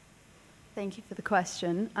 Thank you for the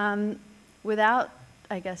question. Without,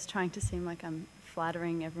 I guess, trying to seem like I'm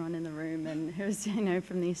flattering everyone in the room and who's,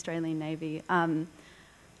 from the Australian Navy,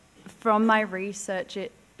 from my research,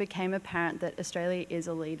 it became apparent that Australia is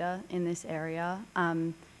a leader in this area,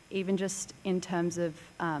 even just in terms of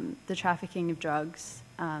the trafficking of drugs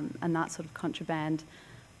and that sort of contraband,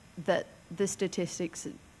 that the statistics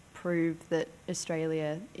prove that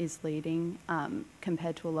Australia is leading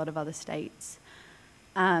compared to a lot of other states.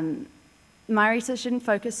 My research didn't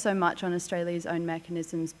focus so much on Australia's own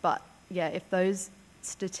mechanisms, but yeah, if those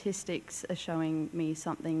statistics are showing me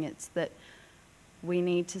something, it's that we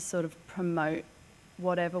need to sort of promote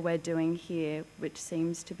whatever we're doing here, which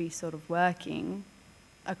seems to be sort of working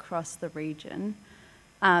across the region,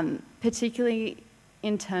 particularly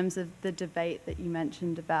in terms of the debate that you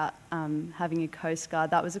mentioned about having a Coast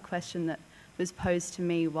Guard. That was a question that was posed to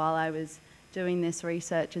me while I was doing this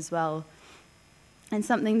research as well, and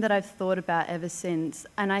something that I've thought about ever since.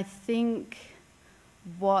 And I think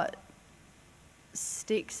what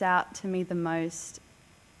sticks out to me the most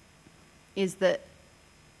is that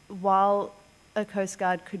while a Coast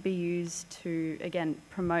Guard could be used to, again,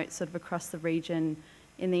 promote sort of across the region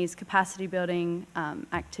in these capacity building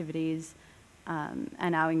activities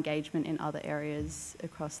and our engagement in other areas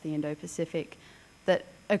across the Indo-Pacific, that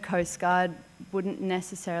a Coast Guard wouldn't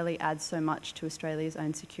necessarily add so much to Australia's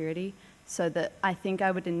own security, so that I think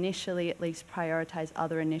I would initially at least prioritise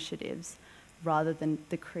other initiatives rather than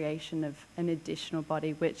the creation of an additional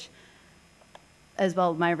body, which, as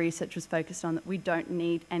well, my research was focused on that we don't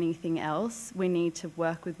need anything else. We need to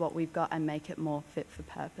work with what we've got and make it more fit for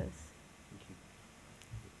purpose.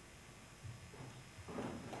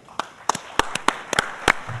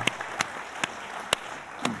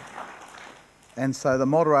 And so the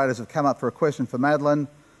moderators have come up for a question for Madeline.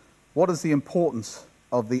 What is the importance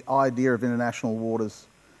of the idea of international waters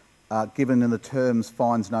given in the terms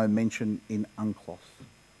finds no mention in UNCLOS?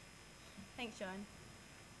 Thanks, John.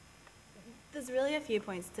 There's really a few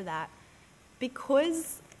points to that.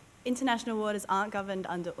 Because international waters aren't governed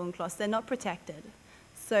under UNCLOS, they're not protected.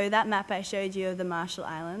 So that map I showed you of the Marshall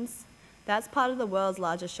Islands, that's part of the world's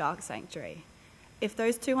largest shark sanctuary. If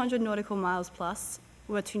those 200 nautical miles plus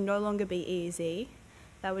were to no longer be EEZ,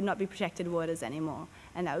 that would not be protected waters anymore,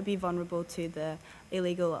 and that would be vulnerable to the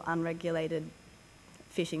illegal, unregulated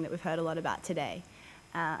fishing that we've heard a lot about today.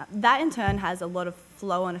 That in turn has a lot of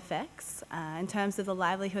flow-on effects. In terms of the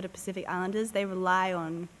livelihood of Pacific Islanders, they rely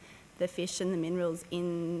on the fish and the minerals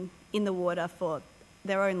in the water for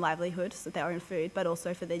their own livelihoods, their own food, but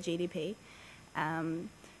also for their GDP.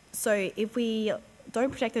 So if we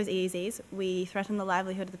don't protect those EEZs, we threaten the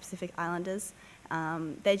livelihood of the Pacific Islanders,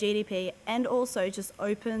 their GDP, and also just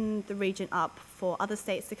open the region up for other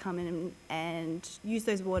states to come in and use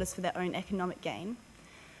those waters for their own economic gain,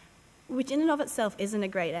 which in and of itself isn't a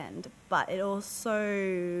great end, but it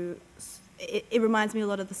also, it reminds me a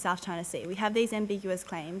lot of the South China Sea. We have these ambiguous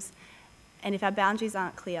claims, and if our boundaries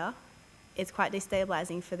aren't clear, it's quite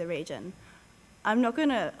destabilising for the region. I'm not going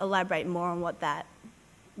to elaborate more on what that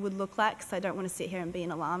would look like, because I don't want to sit here and be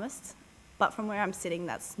an alarmist, but from where I'm sitting,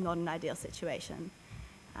 that's not an ideal situation.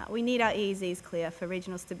 We need our EEZs clear for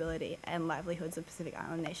regional stability and livelihoods of Pacific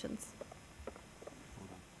Island nations.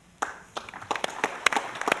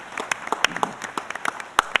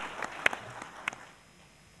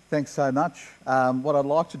 Thanks so much. What I'd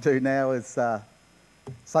like to do now is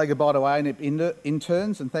say goodbye to ANIP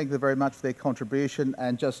interns and thank them very much for their contribution,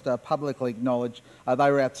 and just publicly acknowledge they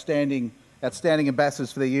were outstanding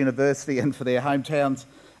ambassadors for their university and for their hometowns,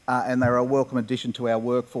 and they're a welcome addition to our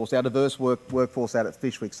workforce, our diverse workforce out at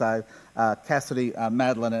Fishwick. So Cassidy,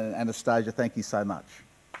 Madeline and Anastasia, thank you so much.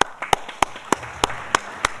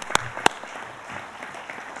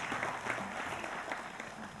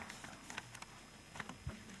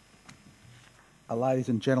 Ladies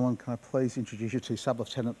and gentlemen, can I please introduce you to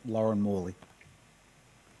Sub-Lieutenant Lauren Morley.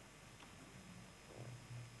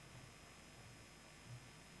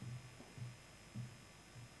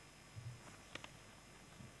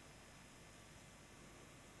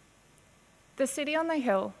 The city on the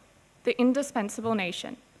hill, the indispensable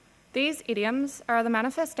nation. These idioms are the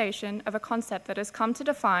manifestation of a concept that has come to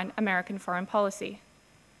define American foreign policy,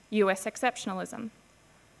 US exceptionalism.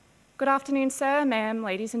 Good afternoon, sir, ma'am,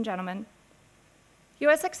 ladies and gentlemen.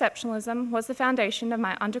 US exceptionalism was the foundation of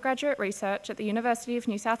my undergraduate research at the University of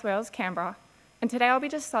New South Wales, Canberra, and today I'll be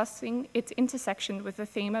discussing its intersection with the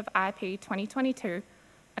theme of IP 2022,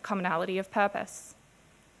 a commonality of purpose.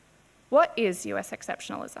 What is US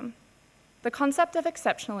exceptionalism? The concept of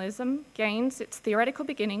exceptionalism gains its theoretical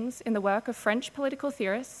beginnings in the work of French political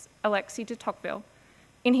theorist Alexis de Tocqueville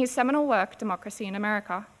in his seminal work, Democracy in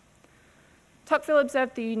America. Tocqueville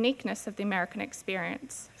observed the uniqueness of the American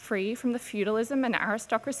experience, free from the feudalism and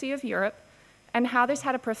aristocracy of Europe, and how this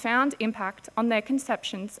had a profound impact on their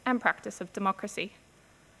conceptions and practice of democracy.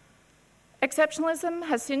 Exceptionalism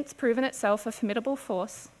has since proven itself a formidable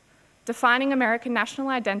force, defining American national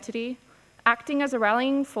identity, acting as a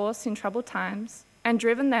rallying force in troubled times, and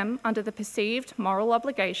driven them under the perceived moral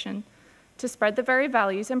obligation to spread the very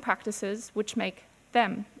values and practices which make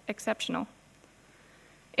them exceptional.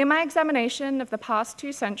 In my examination of the past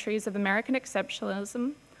 2 centuries of American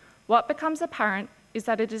exceptionalism, what becomes apparent is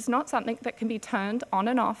that it is not something that can be turned on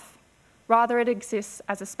and off, rather it exists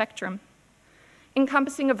as a spectrum,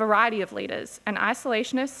 encompassing a variety of leaders and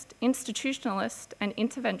isolationist, institutionalist, and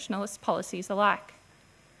interventionalist policies alike.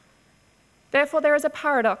 Therefore, there is a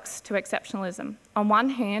paradox to exceptionalism. On one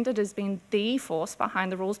hand, it has been the force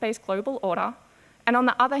behind the rules-based global order, and on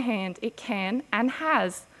the other hand, it can and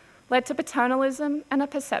has led to paternalism and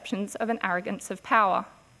perceptions of an arrogance of power.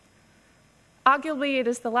 Arguably, it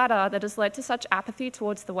is the latter that has led to such apathy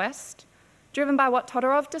towards the West, driven by what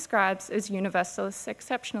Todorov describes as universalist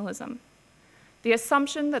exceptionalism, the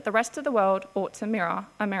assumption that the rest of the world ought to mirror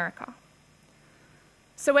America.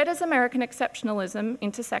 So where does American exceptionalism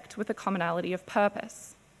intersect with the commonality of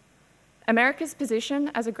purpose? America's position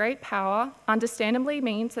as a great power understandably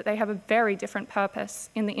means that they have a very different purpose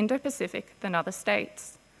in the Indo-Pacific than other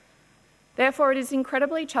states. Therefore, it is an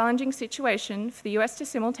incredibly challenging situation for the US to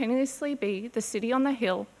simultaneously be the city on the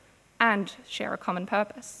hill and share a common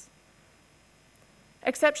purpose.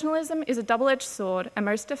 Exceptionalism is a double-edged sword and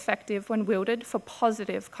most effective when wielded for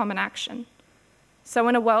positive common action. So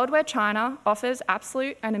in a world where China offers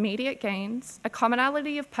absolute and immediate gains, a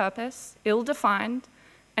commonality of purpose, ill-defined,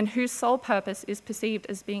 and whose sole purpose is perceived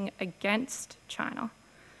as being against China,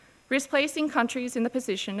 risks placing countries in the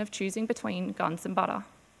position of choosing between guns and butter.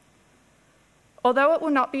 Although it will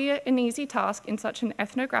not be an easy task in such an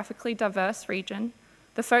ethnographically diverse region,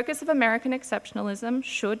 the focus of American exceptionalism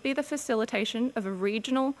should be the facilitation of a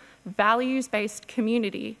regional, values-based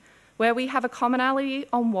community where we have a commonality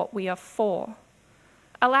on what we are for,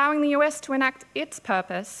 allowing the US to enact its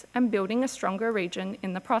purpose and building a stronger region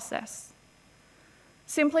in the process.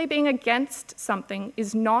 Simply being against something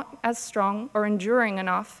is not as strong or enduring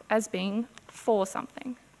enough as being for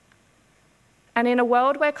something. And in a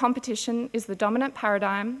world where competition is the dominant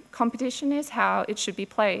paradigm, competition is how it should be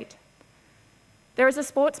played. There is a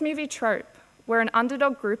sports movie trope where an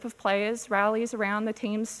underdog group of players rallies around the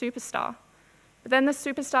team's superstar, but then the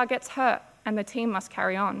superstar gets hurt and the team must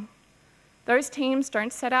carry on. Those teams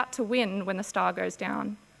don't set out to win when the star goes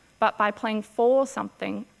down, but by playing for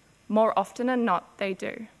something, more often than not, they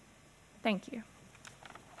do. Thank you.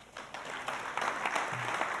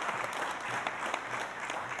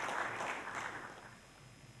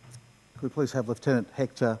 Could we please have Lieutenant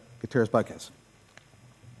Hector Gutierrez-Bocas?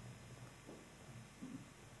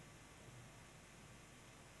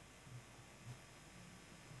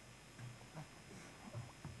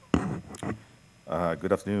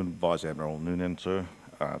 Good afternoon, Vice Admiral Noonan, sir.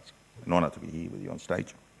 It's an honour to be here with you on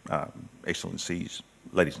stage. Excellencies,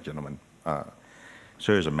 ladies and gentlemen,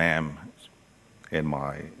 sirs and ma'am, and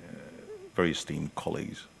my very esteemed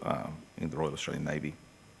colleagues in the Royal Australian Navy.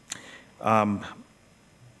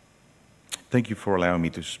 Thank you for allowing me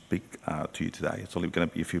to speak to you today. It's only going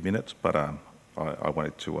to be a few minutes, but I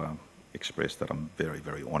wanted to express that I'm very,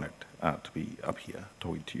 very honoured to be up here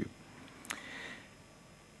talking to you.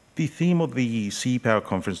 The theme of the Sea Power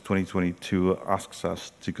Conference 2022 asks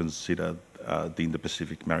us to consider the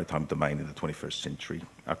Indo-Pacific maritime domain in the 21st century,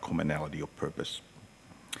 a commonality of purpose.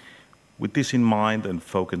 With this in mind and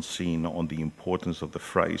focusing on the importance of the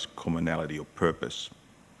phrase commonality of purpose,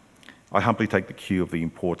 I humbly take the cue of the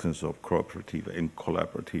importance of cooperative and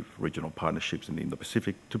collaborative regional partnerships in the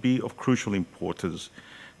Indo-Pacific to be of crucial importance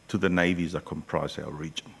to the navies that comprise our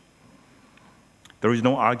region. There is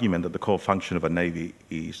no argument that the core function of a navy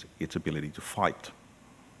is its ability to fight.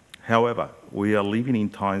 However, we are living in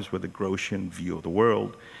times where the Grotian view of the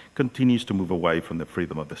world continues to move away from the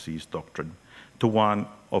freedom of the seas doctrine to one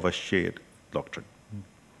of a shared doctrine.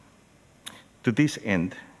 To this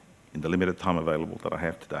end, in the limited time available that I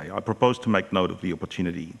have today, I propose to make note of the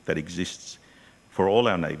opportunity that exists for all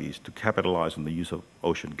our navies to capitalise on the use of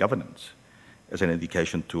ocean governance as an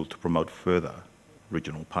education tool to promote further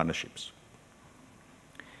regional partnerships.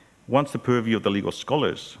 Once the purview of the legal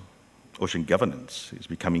scholars, ocean governance is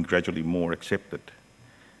becoming gradually more accepted,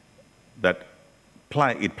 that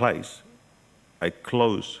it plays a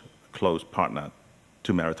close partner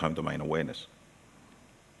to maritime domain awareness.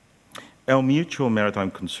 Our mutual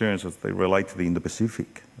maritime concerns as they relate to the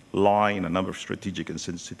Indo-Pacific lie in a number of strategic and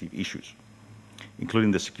sensitive issues,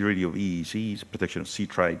 including the security of EEZs, protection of sea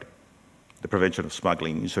trade, the prevention of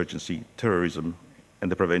smuggling, insurgency, terrorism,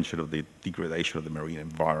 and the prevention of the degradation of the marine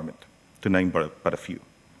environment, to name but a few.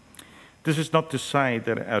 This is not to say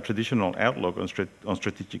that our traditional outlook on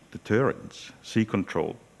strategic deterrence, sea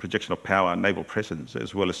control, projection of power, naval presence,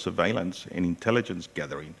 as well as surveillance and intelligence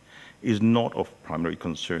gathering, is not of primary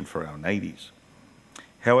concern for our navies.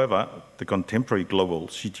 However, the contemporary global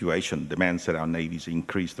situation demands that our navies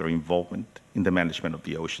increase their involvement in the management of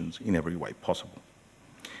the oceans in every way possible.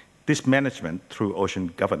 This management through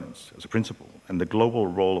ocean governance as a principle and the global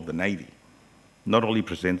role of the Navy not only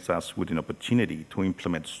presents us with an opportunity to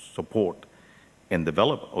implement, support, and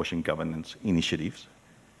develop ocean governance initiatives,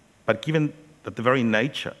 but given that the very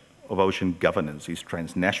nature of ocean governance is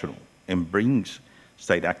transnational and brings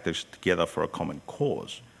state actors together for a common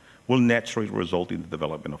cause, will naturally result in the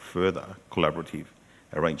development of further collaborative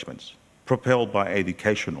arrangements, propelled by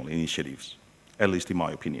educational initiatives, at least in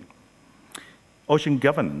my opinion. Ocean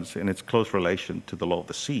governance and its close relation to the law of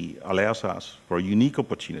the sea allows us for a unique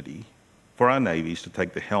opportunity for our navies to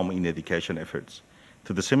take the helm in education efforts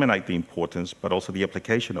to disseminate the importance but also the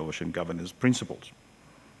application of ocean governance principles.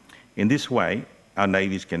 In this way, our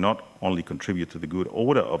navies can not only contribute to the good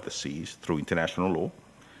order of the seas through international law,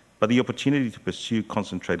 but the opportunity to pursue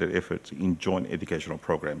concentrated efforts in joint educational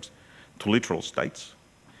programs to littoral states,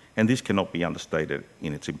 and this cannot be understated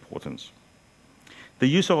in its importance. The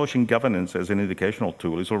use of ocean governance as an educational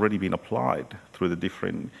tool is already being applied through the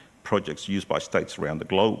different projects used by states around the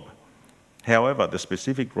globe. However, the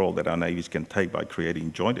specific role that our navies can take by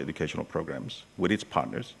creating joint educational programs with its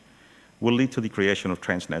partners will lead to the creation of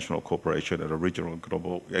transnational cooperation at a regional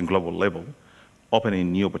and global level,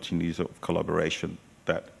 opening new opportunities of collaboration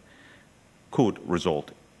that could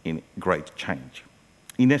result in great change.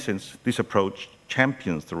 In essence, this approach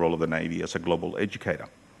champions the role of the Navy as a global educator,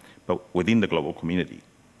 but within the global community.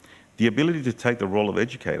 The ability to take the role of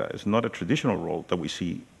educator is not a traditional role that we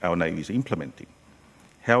see our navies implementing.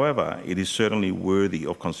 However, it is certainly worthy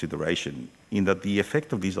of consideration in that the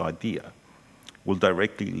effect of this idea will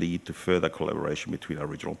directly lead to further collaboration between our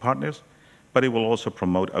regional partners, but it will also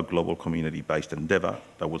promote a global community-based endeavour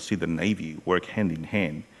that will see the Navy work hand in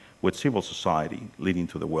hand with civil society, leading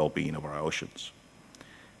to the well-being of our oceans.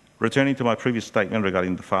 Returning to my previous statement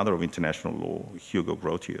regarding the father of international law, Hugo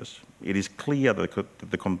Grotius, it is clear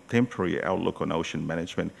that the contemporary outlook on ocean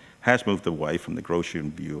management has moved away from the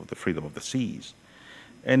Grotian view of the freedom of the seas,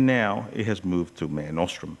 and now it has moved to Mare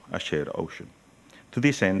Nostrum, a shared ocean. To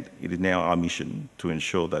this end, it is now our mission to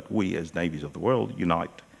ensure that we as navies of the world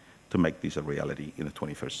unite to make this a reality in the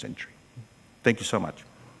 21st century. Thank you so much.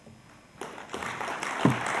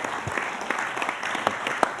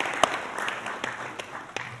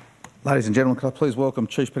 Ladies and gentlemen, could I please welcome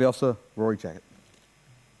Chief Petty Officer Rory Jackett.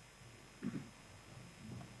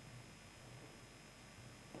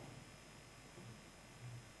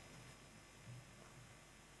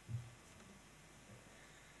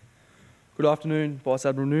 Good afternoon, Vice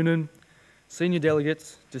Admiral Noonan, senior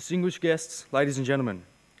delegates, distinguished guests, ladies and gentlemen.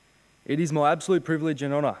 It is my absolute privilege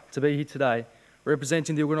and honour to be here today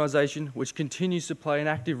representing the organisation which continues to play an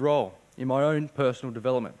active role in my own personal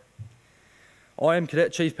development. I am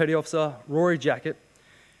Cadet Chief Petty Officer Rory Jackett,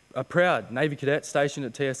 a proud Navy cadet stationed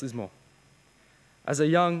at TS Lismore. As a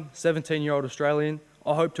young 17-year-old Australian,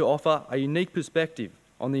 I hope to offer a unique perspective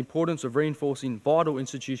on the importance of reinforcing vital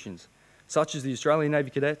institutions such as the Australian Navy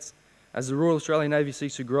Cadets as the Royal Australian Navy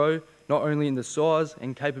seeks to grow not only in the size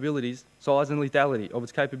and lethality of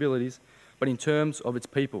its capabilities, but in terms of its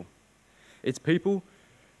people. Its people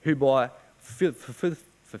who, by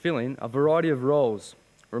fulfilling a variety of roles,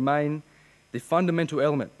 remain the fundamental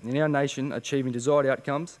element in our nation achieving desired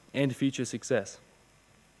outcomes and future success.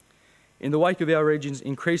 In the wake of our region's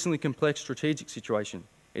increasingly complex strategic situation,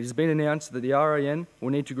 it has been announced that the RAN will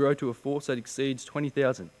need to grow to a force that exceeds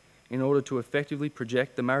 20,000 in order to effectively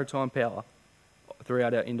project the maritime power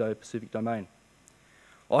throughout our Indo-Pacific domain.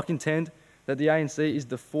 I contend that the ANC is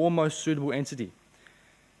the foremost suitable entity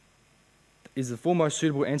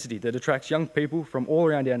that attracts young people from all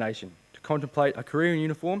around our nation to contemplate a career in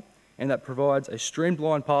uniform, and that provides a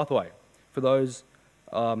streamlined pathway for those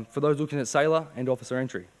looking at sailor and officer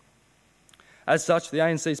entry. As such, the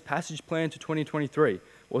ANC's passage plan to 2023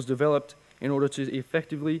 was developed in order to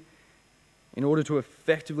effectively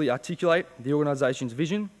articulate the organisation's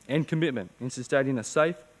vision and commitment in sustaining a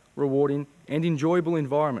safe, rewarding and enjoyable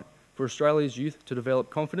environment for Australia's youth to develop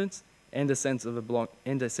confidence and a sense of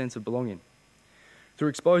belonging. Through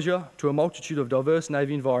exposure to a multitude of diverse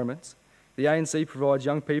Navy environments, the ANC provides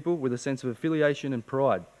young people with a sense of affiliation and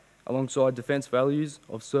pride alongside defence values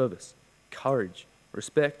of service, courage,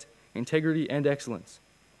 respect, integrity and excellence.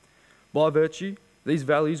 By virtue, these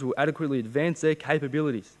values will adequately advance their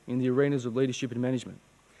capabilities in the arenas of leadership and management.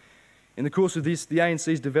 In the course of this, the ANC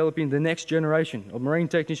is developing the next generation of marine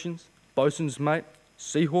technicians, bosun's mate,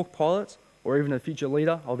 Seahawk pilots, or even a future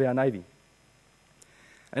leader of our Navy.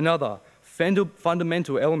 Another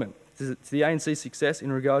fundamental element to the ANC's success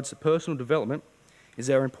in regards to personal development is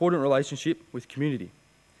our important relationship with community.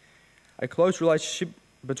 A close relationship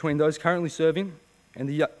between those currently serving and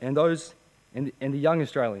the young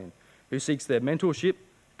Australian who seeks their mentorship,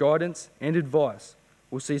 guidance and advice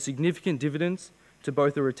will see significant dividends to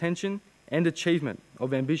both the retention and achievement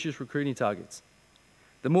of ambitious recruiting targets.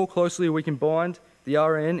 The more closely we can bind the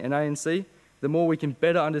RAN and ANC, the more we can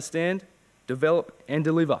better understand, develop and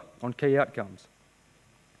deliver on key outcomes.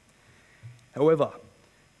 However,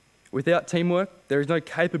 without teamwork, there is no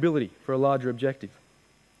capability for a larger objective.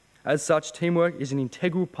 As such, teamwork is an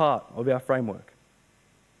integral part of our framework.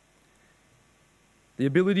 The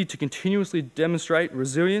ability to continuously demonstrate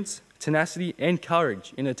resilience, tenacity and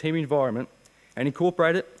courage in a team environment and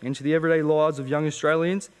incorporate it into the everyday lives of young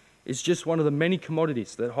Australians is just one of the many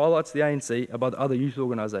commodities that highlights the ANC above other youth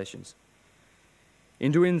organisations.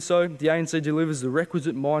 In doing so, the ANC delivers the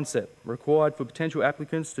requisite mindset required for potential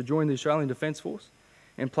applicants to join the Australian Defence Force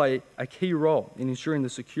and play a key role in ensuring the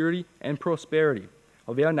security and prosperity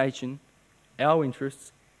of our nation, our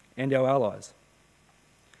interests and our allies.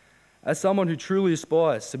 As someone who truly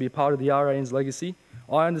aspires to be a part of the RAN's legacy,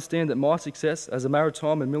 I understand that my success as a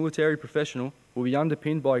maritime and military professional will be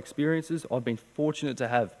underpinned by experiences I've been fortunate to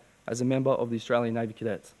have as a member of the Australian Navy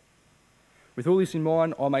Cadets. With all this in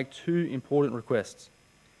mind, I make two important requests.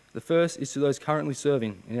 The first is to those currently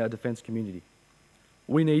serving in our defence community.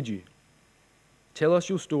 We need you. Tell us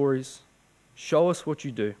your stories, show us what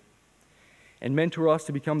you do, and mentor us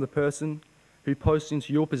to become the person who posts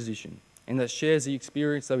into your position and that shares the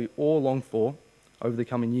experience that we all long for over the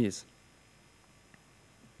coming years.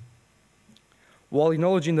 While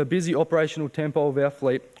acknowledging the busy operational tempo of our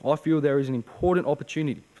fleet, I feel there is an important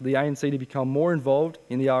opportunity for the ANC to become more involved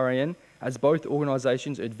in the RAN as both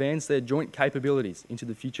organisations advance their joint capabilities into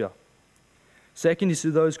the future. Second is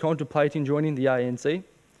to those contemplating joining the ANC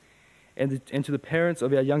and to the parents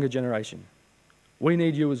of our younger generation. We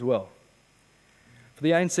need you as well. For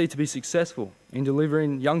the ANC to be successful in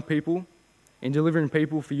delivering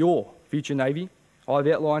people for your future Navy, I've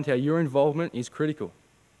outlined how your involvement is critical.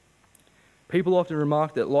 People often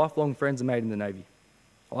remark that lifelong friends are made in the Navy.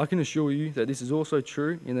 I can assure you that this is also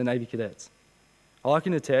true in the Navy Cadets. I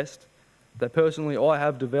can attest that personally I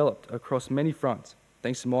have developed across many fronts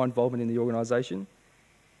thanks to my involvement in the organisation,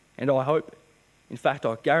 and I hope, in fact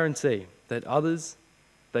I guarantee, that others,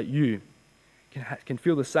 that you, can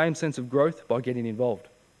feel the same sense of growth by getting involved.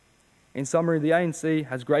 In summary, the ANC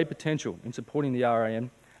has great potential in supporting the RAN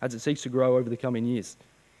as it seeks to grow over the coming years.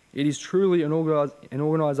 It is truly an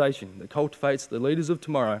organisation that cultivates the leaders of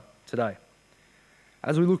tomorrow, today.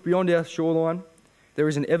 As we look beyond our shoreline, there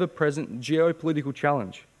is an ever-present geopolitical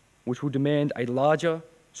challenge which will demand a larger,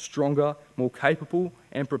 stronger, more capable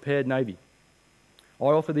and prepared Navy. I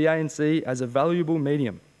offer the ANC as a valuable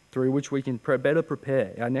medium through which we can better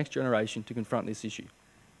prepare our next generation to confront this issue.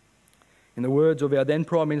 In the words of our then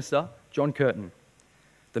Prime Minister, John Curtin,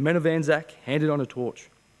 the men of Anzac handed on a torch,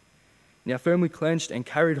 now firmly clenched and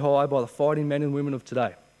carried high by the fighting men and women of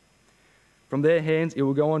today. From their hands, it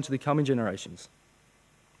will go on to the coming generations,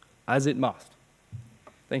 as it must.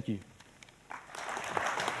 Thank you.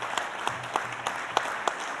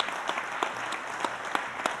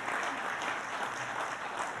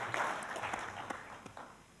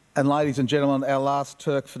 And ladies and gentlemen, our last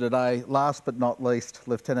Turk for today, last but not least,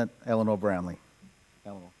 Lieutenant Eleanor Brownlee.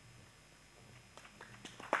 Eleanor.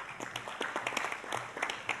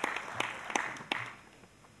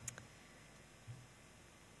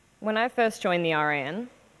 When I first joined the RAN,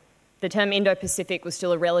 the term Indo-Pacific was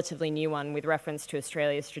still a relatively new one with reference to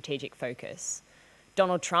Australia's strategic focus.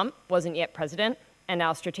 Donald Trump wasn't yet president, and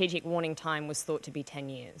our strategic warning time was thought to be 10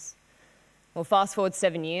 years. Well, fast forward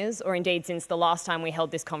 7 years, or indeed since the last time we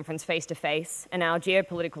held this conference face-to-face, and our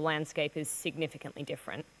geopolitical landscape is significantly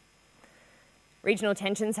different. Regional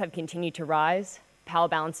tensions have continued to rise, power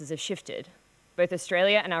balances have shifted. Both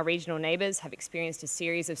Australia and our regional neighbours have experienced a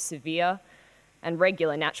series of severe and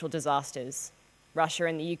regular natural disasters. Russia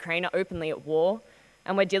and the Ukraine are openly at war,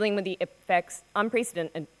 and we're dealing with the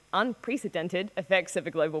unprecedented effects of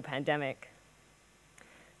a global pandemic.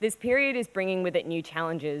 This period is bringing with it new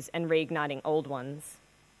challenges and reigniting old ones.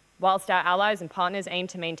 Whilst our allies and partners aim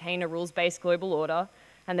to maintain a rules-based global order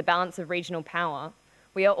and the balance of regional power,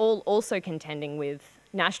 we are all also contending with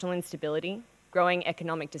national instability, growing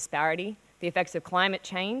economic disparity, the effects of climate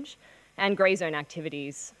change, and grey zone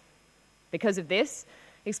activities. Because of this,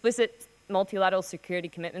 explicit multilateral security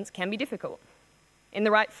commitments can be difficult. In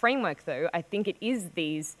the right framework, though, I think it is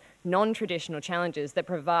these non-traditional challenges that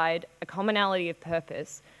provide a commonality of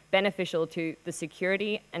purpose beneficial to the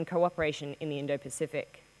security and cooperation in the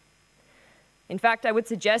Indo-Pacific. In fact, I would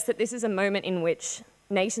suggest that this is a moment in which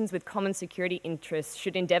nations with common security interests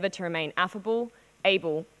should endeavour to remain affable,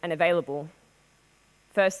 able, and available.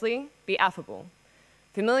 Firstly, be affable.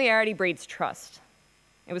 Familiarity breeds trust.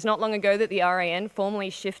 It was not long ago that the RAN formally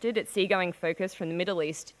shifted its seagoing focus from the Middle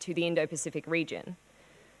East to the Indo-Pacific region.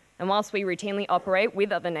 And whilst we routinely operate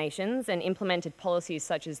with other nations and implemented policies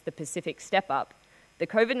such as the Pacific Step-Up, the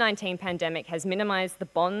COVID-19 pandemic has minimised the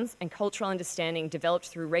bonds and cultural understanding developed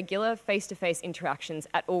through regular face-to-face interactions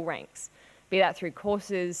at all ranks, be that through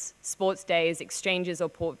courses, sports days, exchanges, or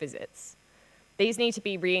port visits. These need to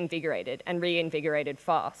be reinvigorated, and reinvigorated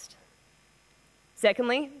fast.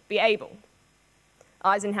 Secondly, be able.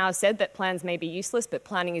 Eisenhower said that plans may be useless, but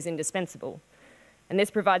planning is indispensable. And this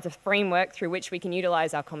provides a framework through which we can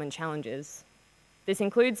utilise our common challenges. This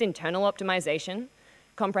includes internal optimisation,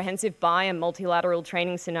 comprehensive bi- and multilateral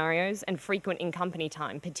training scenarios, and frequent in-company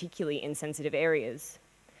time, particularly in sensitive areas.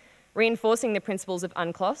 Reinforcing the principles of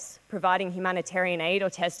UNCLOS, providing humanitarian aid, or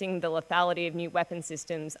testing the lethality of new weapon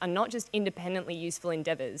systems are not just independently useful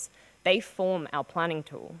endeavours, they form our planning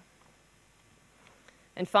tool.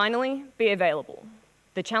 And finally, be available.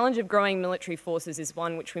 The challenge of growing military forces is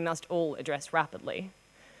one which we must all address rapidly.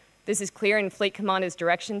 This is clear in Fleet Commander's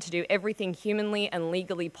direction to do everything humanly and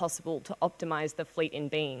legally possible to optimise the fleet in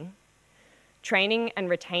being. Training and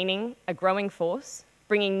retaining a growing force,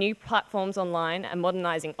 bringing new platforms online and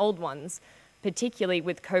modernising old ones, particularly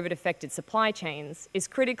with COVID-affected supply chains, is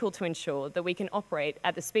critical to ensure that we can operate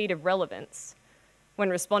at the speed of relevance when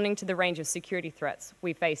responding to the range of security threats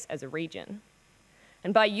we face as a region.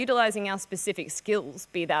 And by utilising our specific skills,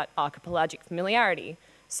 be that archipelagic familiarity,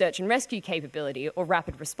 search and rescue capability, or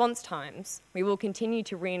rapid response times, we will continue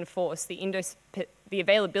to reinforce the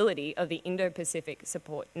availability of the Indo-Pacific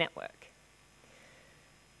support network.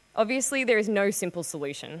 Obviously, there is no simple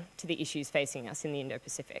solution to the issues facing us in the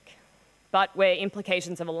Indo-Pacific. But where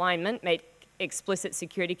implications of alignment make explicit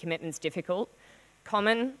security commitments difficult,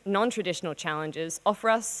 common, non-traditional challenges offer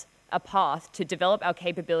us a path to develop our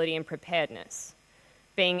capability and preparedness.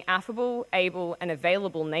 Being affable, able, and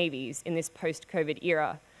available navies in this post-COVID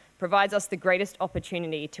era provides us the greatest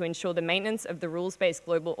opportunity to ensure the maintenance of the rules-based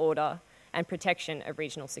global order and protection of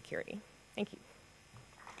regional security. Thank you.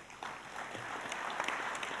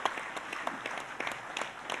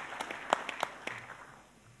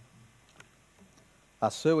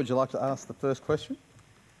 Sir, would you like to ask the first question?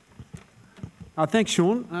 Thanks,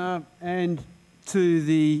 Sean. And to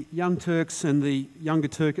the young Turks and the younger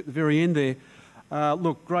Turk at the very end there,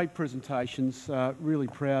 look, great presentations. Really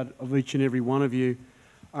proud of each and every one of you.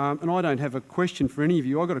 And I don't have a question for any of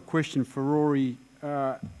you. I've got a question for Rory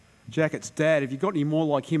Jackett's dad. Have you got any more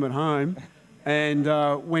like him at home? And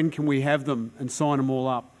when can we have them and sign them all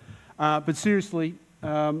up? But seriously,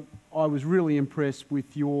 I was really impressed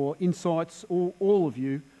with your insights, all of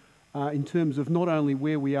you, in terms of not only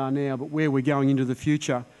where we are now, but where we're going into the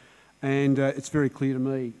future. And it's very clear to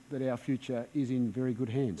me that our future is in very good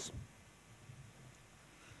hands.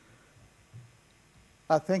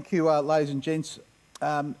 Thank you, ladies and gents.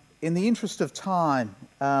 In the interest of time,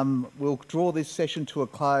 we'll draw this session to a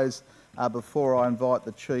close before I invite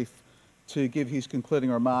the Chief to give his concluding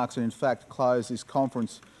remarks and, in fact, close this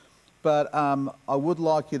conference. But I would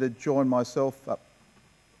like you to join me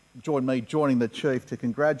joining the Chief to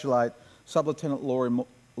congratulate Sub-Lieutenant Lauren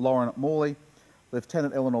Morley,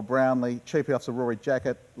 Lieutenant Eleanor Brownlee, Chief Officer Rory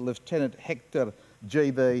Jackett, Lieutenant Hector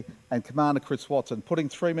GB and Commander Chris Watson, putting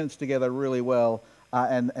 3 minutes together really well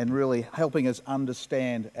and really helping us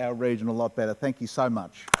understand our region a lot better. Thank you so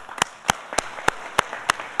much.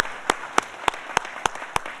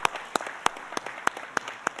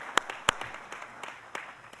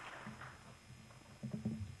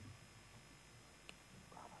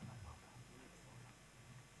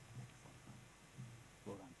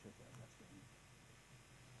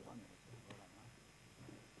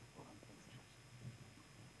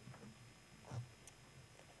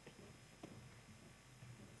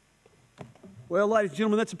 Well, ladies and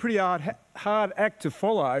gentlemen, that's a pretty hard act to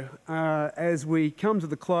follow as we come to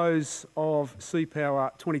the close of Sea Power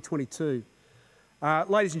 2022.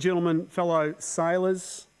 Ladies and gentlemen, fellow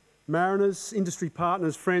sailors, mariners, industry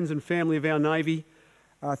partners, friends and family of our Navy,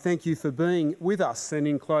 thank you for being with us. And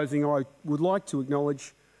in closing, I would like to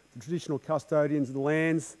acknowledge the traditional custodians of the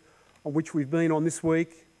lands on which we've been on this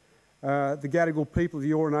week. The Gadigal people of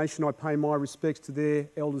the Eora Nation, I pay my respects to their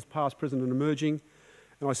elders past, present and emerging.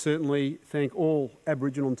 And I certainly thank all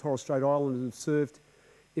Aboriginal and Torres Strait Islanders who have served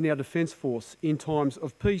in our Defence Force in times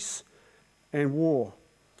of peace and war.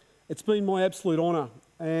 It's been my absolute honour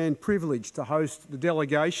and privilege to host the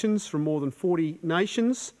delegations from more than 40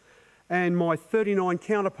 nations and my 39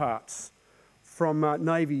 counterparts from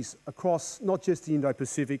navies across not just the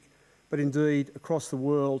Indo-Pacific, but indeed across the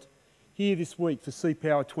world here this week for Sea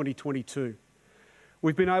Power 2022.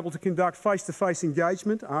 We've been able to conduct face-to-face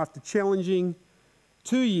engagement after challenging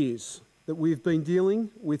 2 years that we've been dealing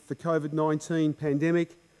with the COVID-19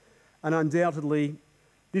 pandemic, and undoubtedly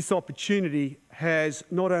this opportunity has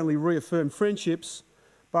not only reaffirmed friendships,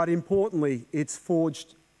 but importantly it's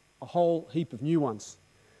forged a whole heap of new ones.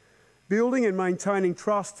 Building and maintaining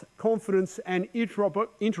trust, confidence and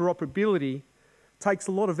interoperability takes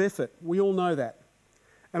a lot of effort. We all know that.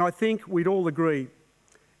 And I think we'd all agree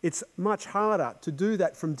it's much harder to do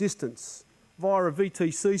that from distance, via a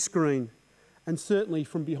VTC screen, and certainly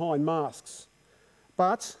from behind masks.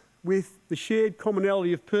 But with the shared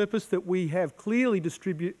commonality of purpose that we have clearly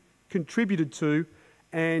contributed to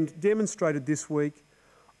and demonstrated this week,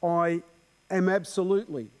 I am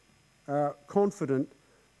absolutely confident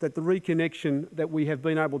that the reconnection that we have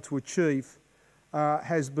been able to achieve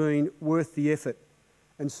has been worth the effort,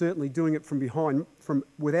 and certainly doing it from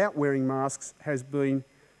without wearing masks has been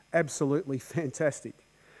absolutely fantastic.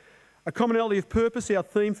 A commonality of purpose, our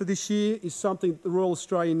theme for this year, is something that the Royal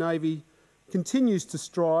Australian Navy continues to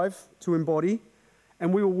strive to embody,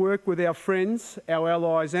 and we will work with our friends, our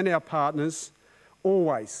allies and our partners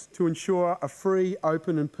always to ensure a free,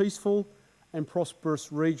 open and peaceful and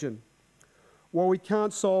prosperous region. While we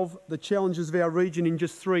can't solve the challenges of our region in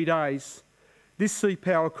just 3 days, this Sea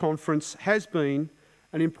Power Conference has been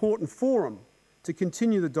an important forum to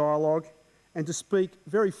continue the dialogue and to speak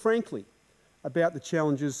very frankly about the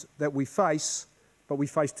challenges that we face, but we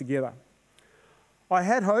face together. I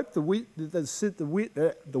had hoped the weather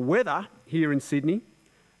here in Sydney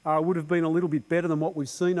would have been a little bit better than what we've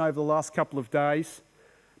seen over the last couple of days,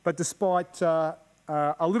 but despite a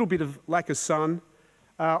little bit of lack of sun,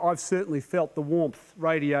 I've certainly felt the warmth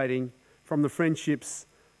radiating from the friendships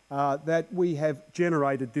that we have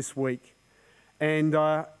generated this week, and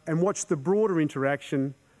watched the broader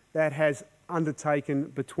interaction that has undertaken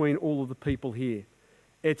between all of the people here.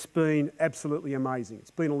 It's been absolutely amazing.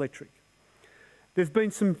 It's been electric. There's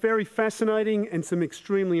been some very fascinating and some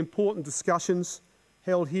extremely important discussions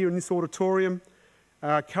held here in this auditorium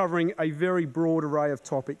covering a very broad array of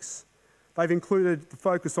topics. They've included the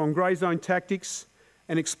focus on grey zone tactics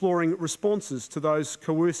and exploring responses to those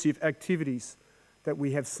coercive activities that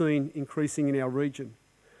we have seen increasing in our region.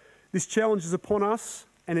 This challenge is upon us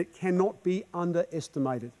and it cannot be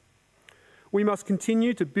underestimated. We must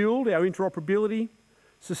continue to build our interoperability,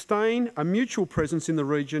 sustain a mutual presence in the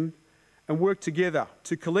region and work together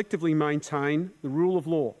to collectively maintain the rule of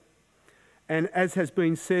law. And as has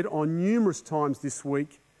been said on numerous times this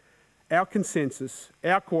week, our consensus,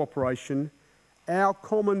 our cooperation, our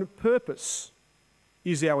common purpose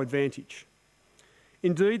is our advantage.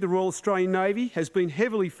 Indeed, the Royal Australian Navy has been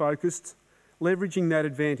heavily focused leveraging that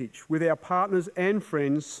advantage with our partners and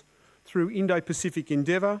friends through Indo-Pacific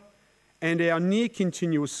Endeavour and our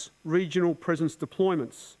near-continuous regional presence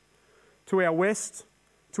deployments to our west,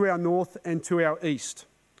 to our north and to our east.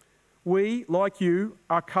 We, like you,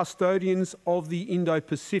 are custodians of the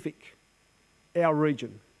Indo-Pacific, our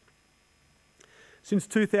region. Since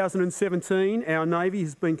 2017, our Navy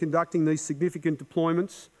has been conducting these significant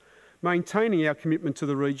deployments, maintaining our commitment to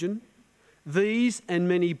the region. These and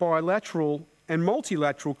many bilateral and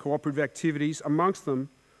multilateral cooperative activities amongst them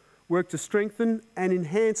work to strengthen and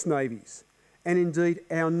enhance navies and indeed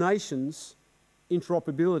our nation's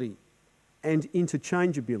interoperability and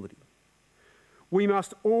interchangeability. We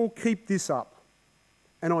must all keep this up,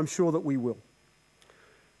 and I'm sure that we will.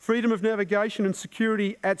 Freedom of navigation and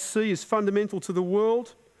security at sea is fundamental to the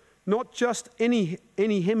world, not just any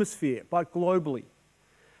hemisphere, but globally.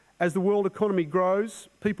 As the world economy grows,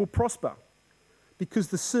 people prosper because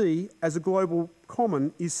the sea as a global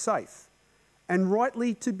common is safe and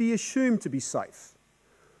rightly to be assumed to be safe.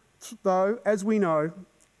 Though, as we know,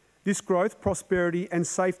 this growth, prosperity and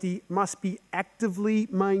safety must be actively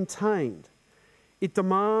maintained. It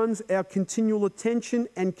demands our continual attention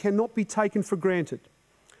and cannot be taken for granted.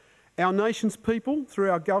 Our nation's people,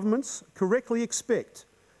 through our governments, correctly expect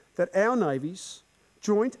that our navies,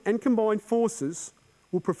 joint and combined forces,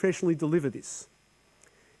 will professionally deliver this.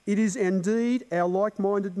 It is indeed our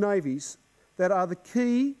like-minded navies that are the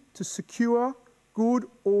key to secure good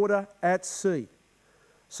order at sea.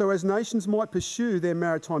 So as nations might pursue their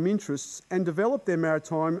maritime interests and develop their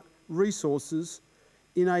maritime resources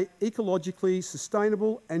in an ecologically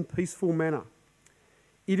sustainable and peaceful manner.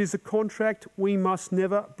 It is a contract we must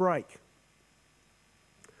never break.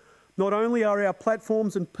 Not only are our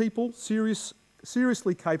platforms and people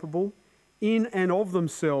seriously capable in and of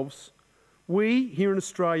themselves, we here in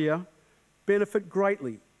Australia benefit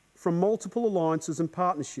greatly from multiple alliances and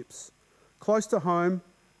partnerships close to home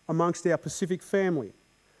amongst our Pacific family,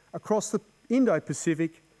 across the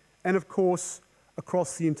Indo-Pacific and of course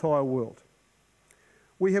across the entire world.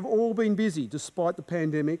 We have all been busy despite the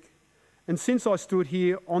pandemic, and since I stood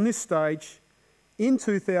here on this stage in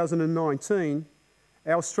 2019,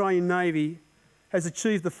 our Australian Navy has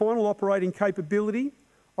achieved the final operating capability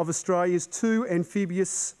of Australia's 2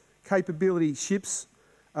 amphibious capability ships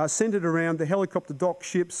centred around the helicopter dock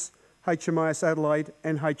ships HMAS Adelaide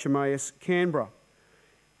and HMAS Canberra.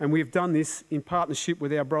 And we have done this in partnership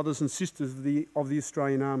with our brothers and sisters of the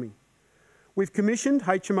Australian Army. We've commissioned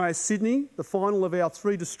HMAS Sydney, the final of our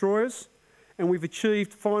 3 destroyers, and we've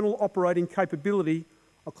achieved final operating capability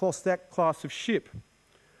across that class of ship.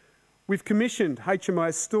 We've commissioned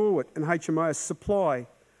HMAS Stewart and HMAS Supply,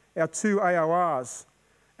 our 2 AORs,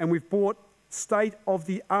 and we've brought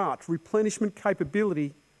state-of-the-art replenishment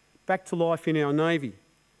capability back to life in our Navy.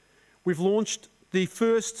 We've launched the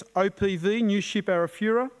first OPV, new ship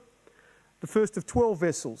Arafura, the first of 12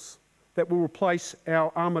 vessels that will replace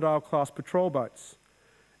our Armidale-class patrol boats.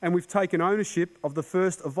 And we've taken ownership of the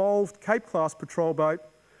first evolved Cape-class patrol boat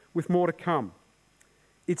with more to come.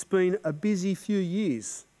 It's been a busy few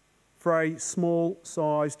years for a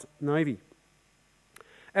small-sized Navy.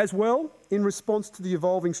 As well, in response to the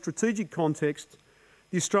evolving strategic context,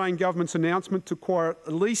 the Australian Government's announcement to acquire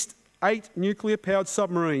at least 8 nuclear-powered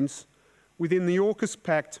submarines within the AUKUS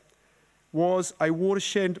Pact was a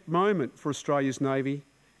watershed moment for Australia's Navy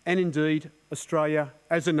and indeed Australia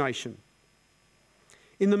as a nation.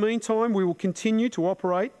 In the meantime, we will continue to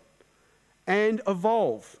operate and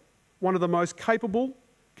evolve one of the most capable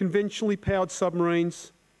conventionally powered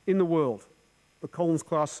submarines in the world, the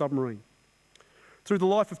Collins-class submarine. Through the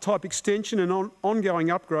life of type extension and ongoing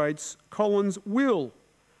upgrades, Collins will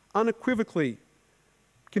unequivocally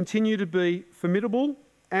continue to be formidable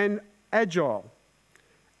and agile,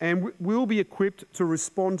 and will be equipped to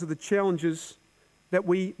respond to the challenges that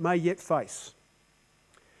we may yet face.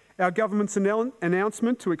 Our government's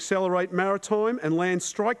announcement to accelerate maritime and land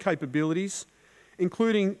strike capabilities,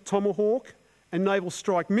 including Tomahawk and Naval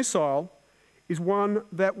Strike Missile, is one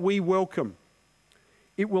that we welcome.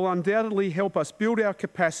 It will undoubtedly help us build our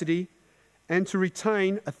capacity and to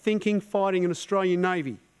retain a thinking, fighting and Australian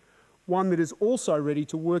Navy, one that is also ready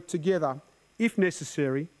to work together if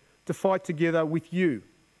necessary, to fight together with you,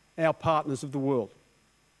 our partners of the world.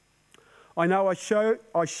 I know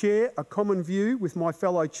I share a common view with my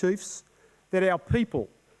fellow chiefs that our people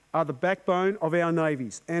are the backbone of our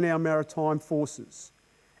navies and our maritime forces.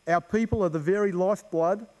 Our people are the very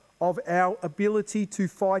lifeblood of our ability to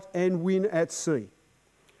fight and win at sea.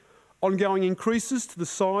 Ongoing increases to the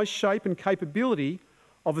size, shape and capability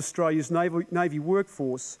of Australia's Navy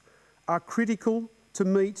workforce are critical to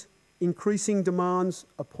meet increasing demands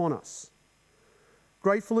upon us.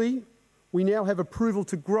 Gratefully, we now have approval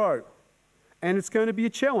to grow, and it's going to be a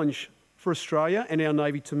challenge for Australia and our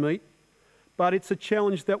Navy to meet, but it's a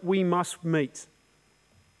challenge that we must meet.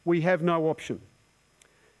 We have no option.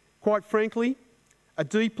 Quite frankly, a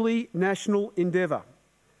deeply national endeavour,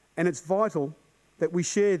 and it's vital that we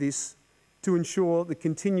share this to ensure the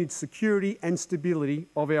continued security and stability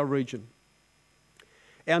of our region.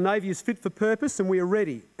 Our Navy is fit for purpose and we are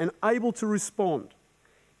ready and able to respond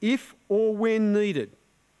if or when needed.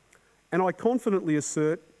 And I confidently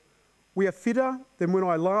assert we are fitter than when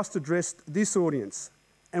I last addressed this audience,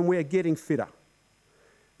 and we are getting fitter.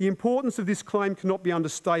 The importance of this claim cannot be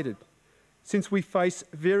understated, since we face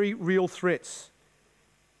very real threats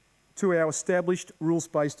to our established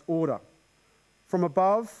rules-based order, from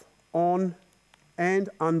above, on and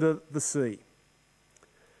under the sea.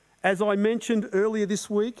 As I mentioned earlier this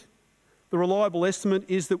week, the reliable estimate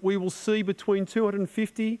is that we will see between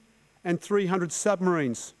 250 and 300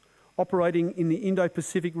 submarines operating in the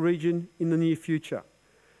Indo-Pacific region in the near future.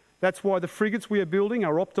 That's why the frigates we are building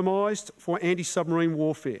are optimised for anti-submarine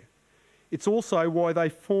warfare. It's also why they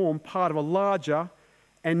form part of a larger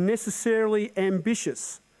and necessarily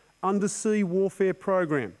ambitious undersea warfare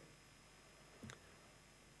program.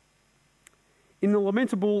 In the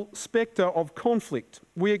lamentable spectre of conflict,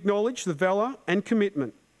 we acknowledge the valour and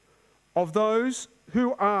commitment of those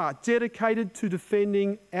who are dedicated to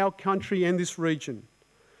defending our country and this region.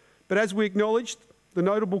 But as we acknowledge the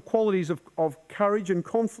notable qualities of courage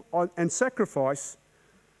and sacrifice,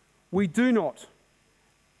 we do not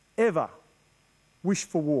ever wish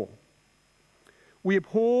for war. We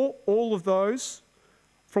abhor all of those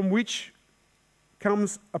from which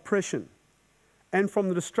comes oppression and from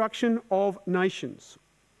the destruction of nations.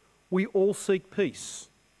 We all seek peace,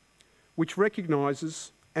 which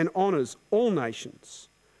recognises and honours all nations,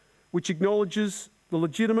 which acknowledges the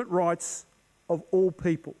legitimate rights of all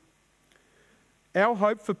people. Our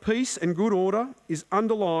hope for peace and good order is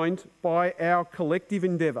underlined by our collective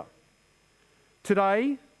endeavour.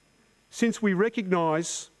 Today, since we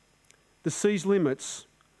recognise the sea's limits,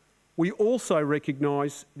 we also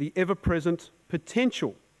recognise the ever-present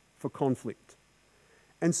potential for conflict.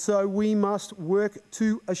 And so we must work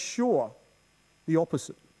to assure the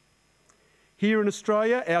opposite. Here in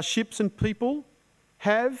Australia, our ships and people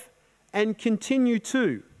have and continue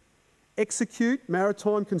to execute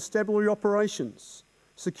maritime constabulary operations,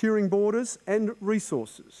 securing borders and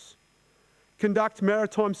resources, conduct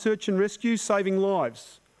maritime search and rescue, saving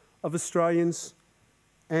lives of Australians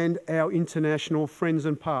and our international friends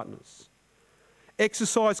and partners,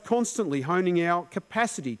 exercise constantly honing our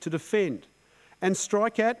capacity to defend and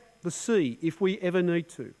strike at the sea if we ever need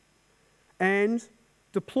to, and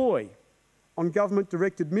deploy on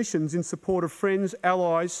government-directed missions in support of friends,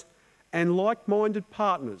 allies and like-minded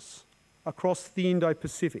partners across the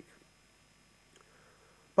Indo-Pacific.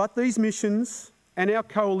 But these missions and our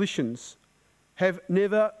coalitions have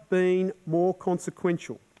never been more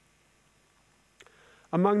consequential.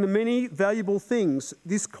 Among the many valuable things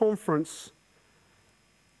this conference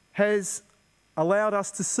has allowed us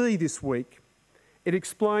to see this week, it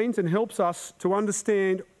explains and helps us to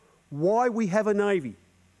understand why we have a Navy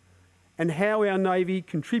and how our Navy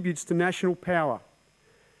contributes to national power.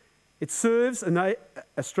 It serves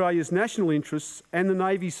Australia's national interests and the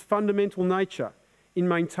Navy's fundamental nature in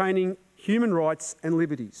maintaining human rights and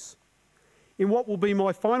liberties. In what will be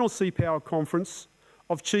my final Sea Power Conference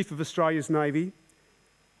of Chief of Australia's Navy,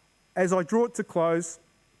 as I draw it to close,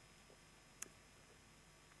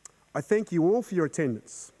 I thank you all for your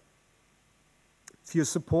attendance, for your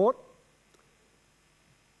support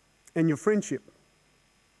and your friendship.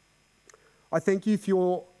 I thank you for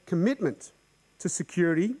your commitment to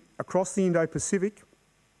security across the Indo-Pacific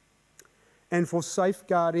and for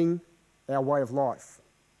safeguarding our way of life.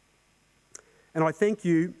 And I thank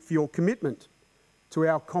you for your commitment to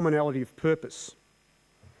our commonality of purpose.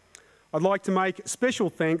 I'd like to make special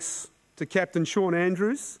thanks to Captain Shaun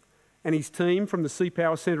Andrews and his team from the Sea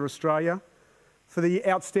Power Centre Australia for the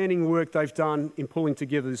outstanding work they've done in pulling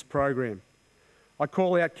together this program. I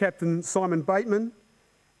call out Captain Simon Bateman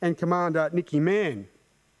and Commander Nicky Mann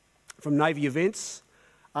from Navy Events,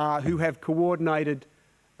 who have coordinated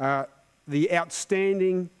the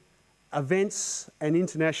outstanding events and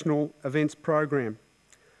international events program.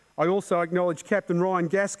 I also acknowledge Captain Ryan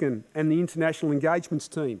Gaskin and the International Engagements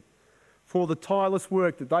team for the tireless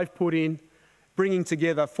work that they've put in bringing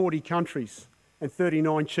together 40 countries and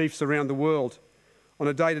 39 chiefs around the world. On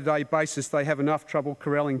a day-to-day basis, they have enough trouble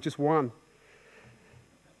corralling just one.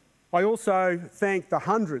 I also thank the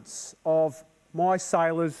hundreds of my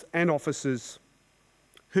sailors and officers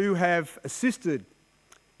who have assisted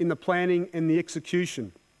in the planning and the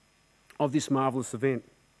execution of this marvellous event.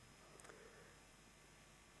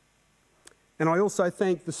 And I also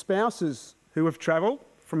thank the spouses who have travelled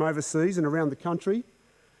from overseas and around the country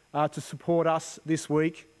to support us this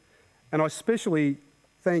week. And I especially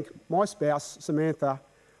thank my spouse, Samantha,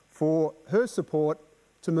 for her support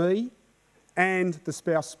to me and the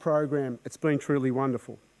spouse program. It's been truly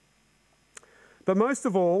wonderful. But most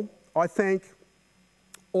of all, I thank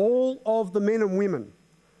all of the men and women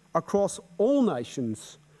across all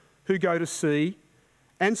nations who go to sea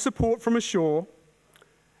and support from ashore,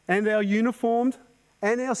 and our uniformed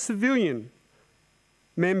and our civilian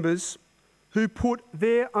members who put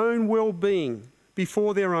their own well-being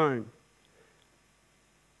before their own.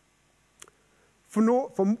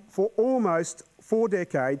 For almost 4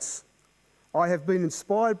 decades, I have been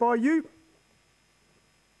inspired by you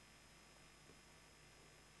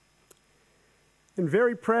and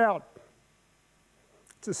very proud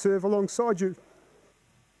to serve alongside you.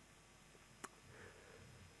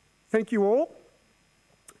 Thank you all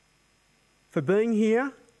for being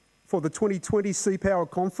here for the 2020 Sea Power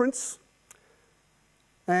Conference,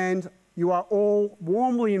 and you are all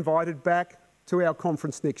warmly invited back to our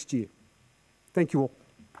conference next year. Thank you all.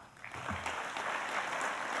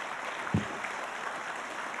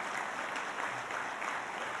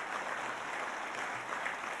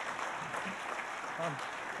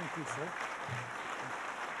 Thank you, sir.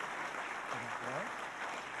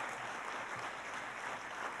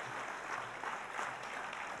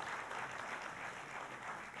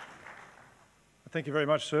 Thank you very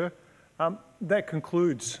much, sir. That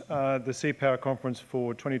concludes the Sea Power Conference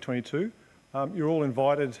for 2022. You're all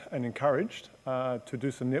invited and encouraged to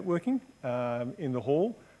do some networking in the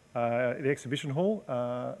hall, the exhibition hall,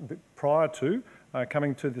 prior to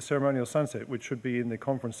coming to the ceremonial sunset, which should be in the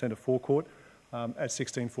conference centre forecourt at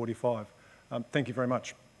 16:45. Thank you very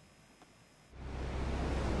much.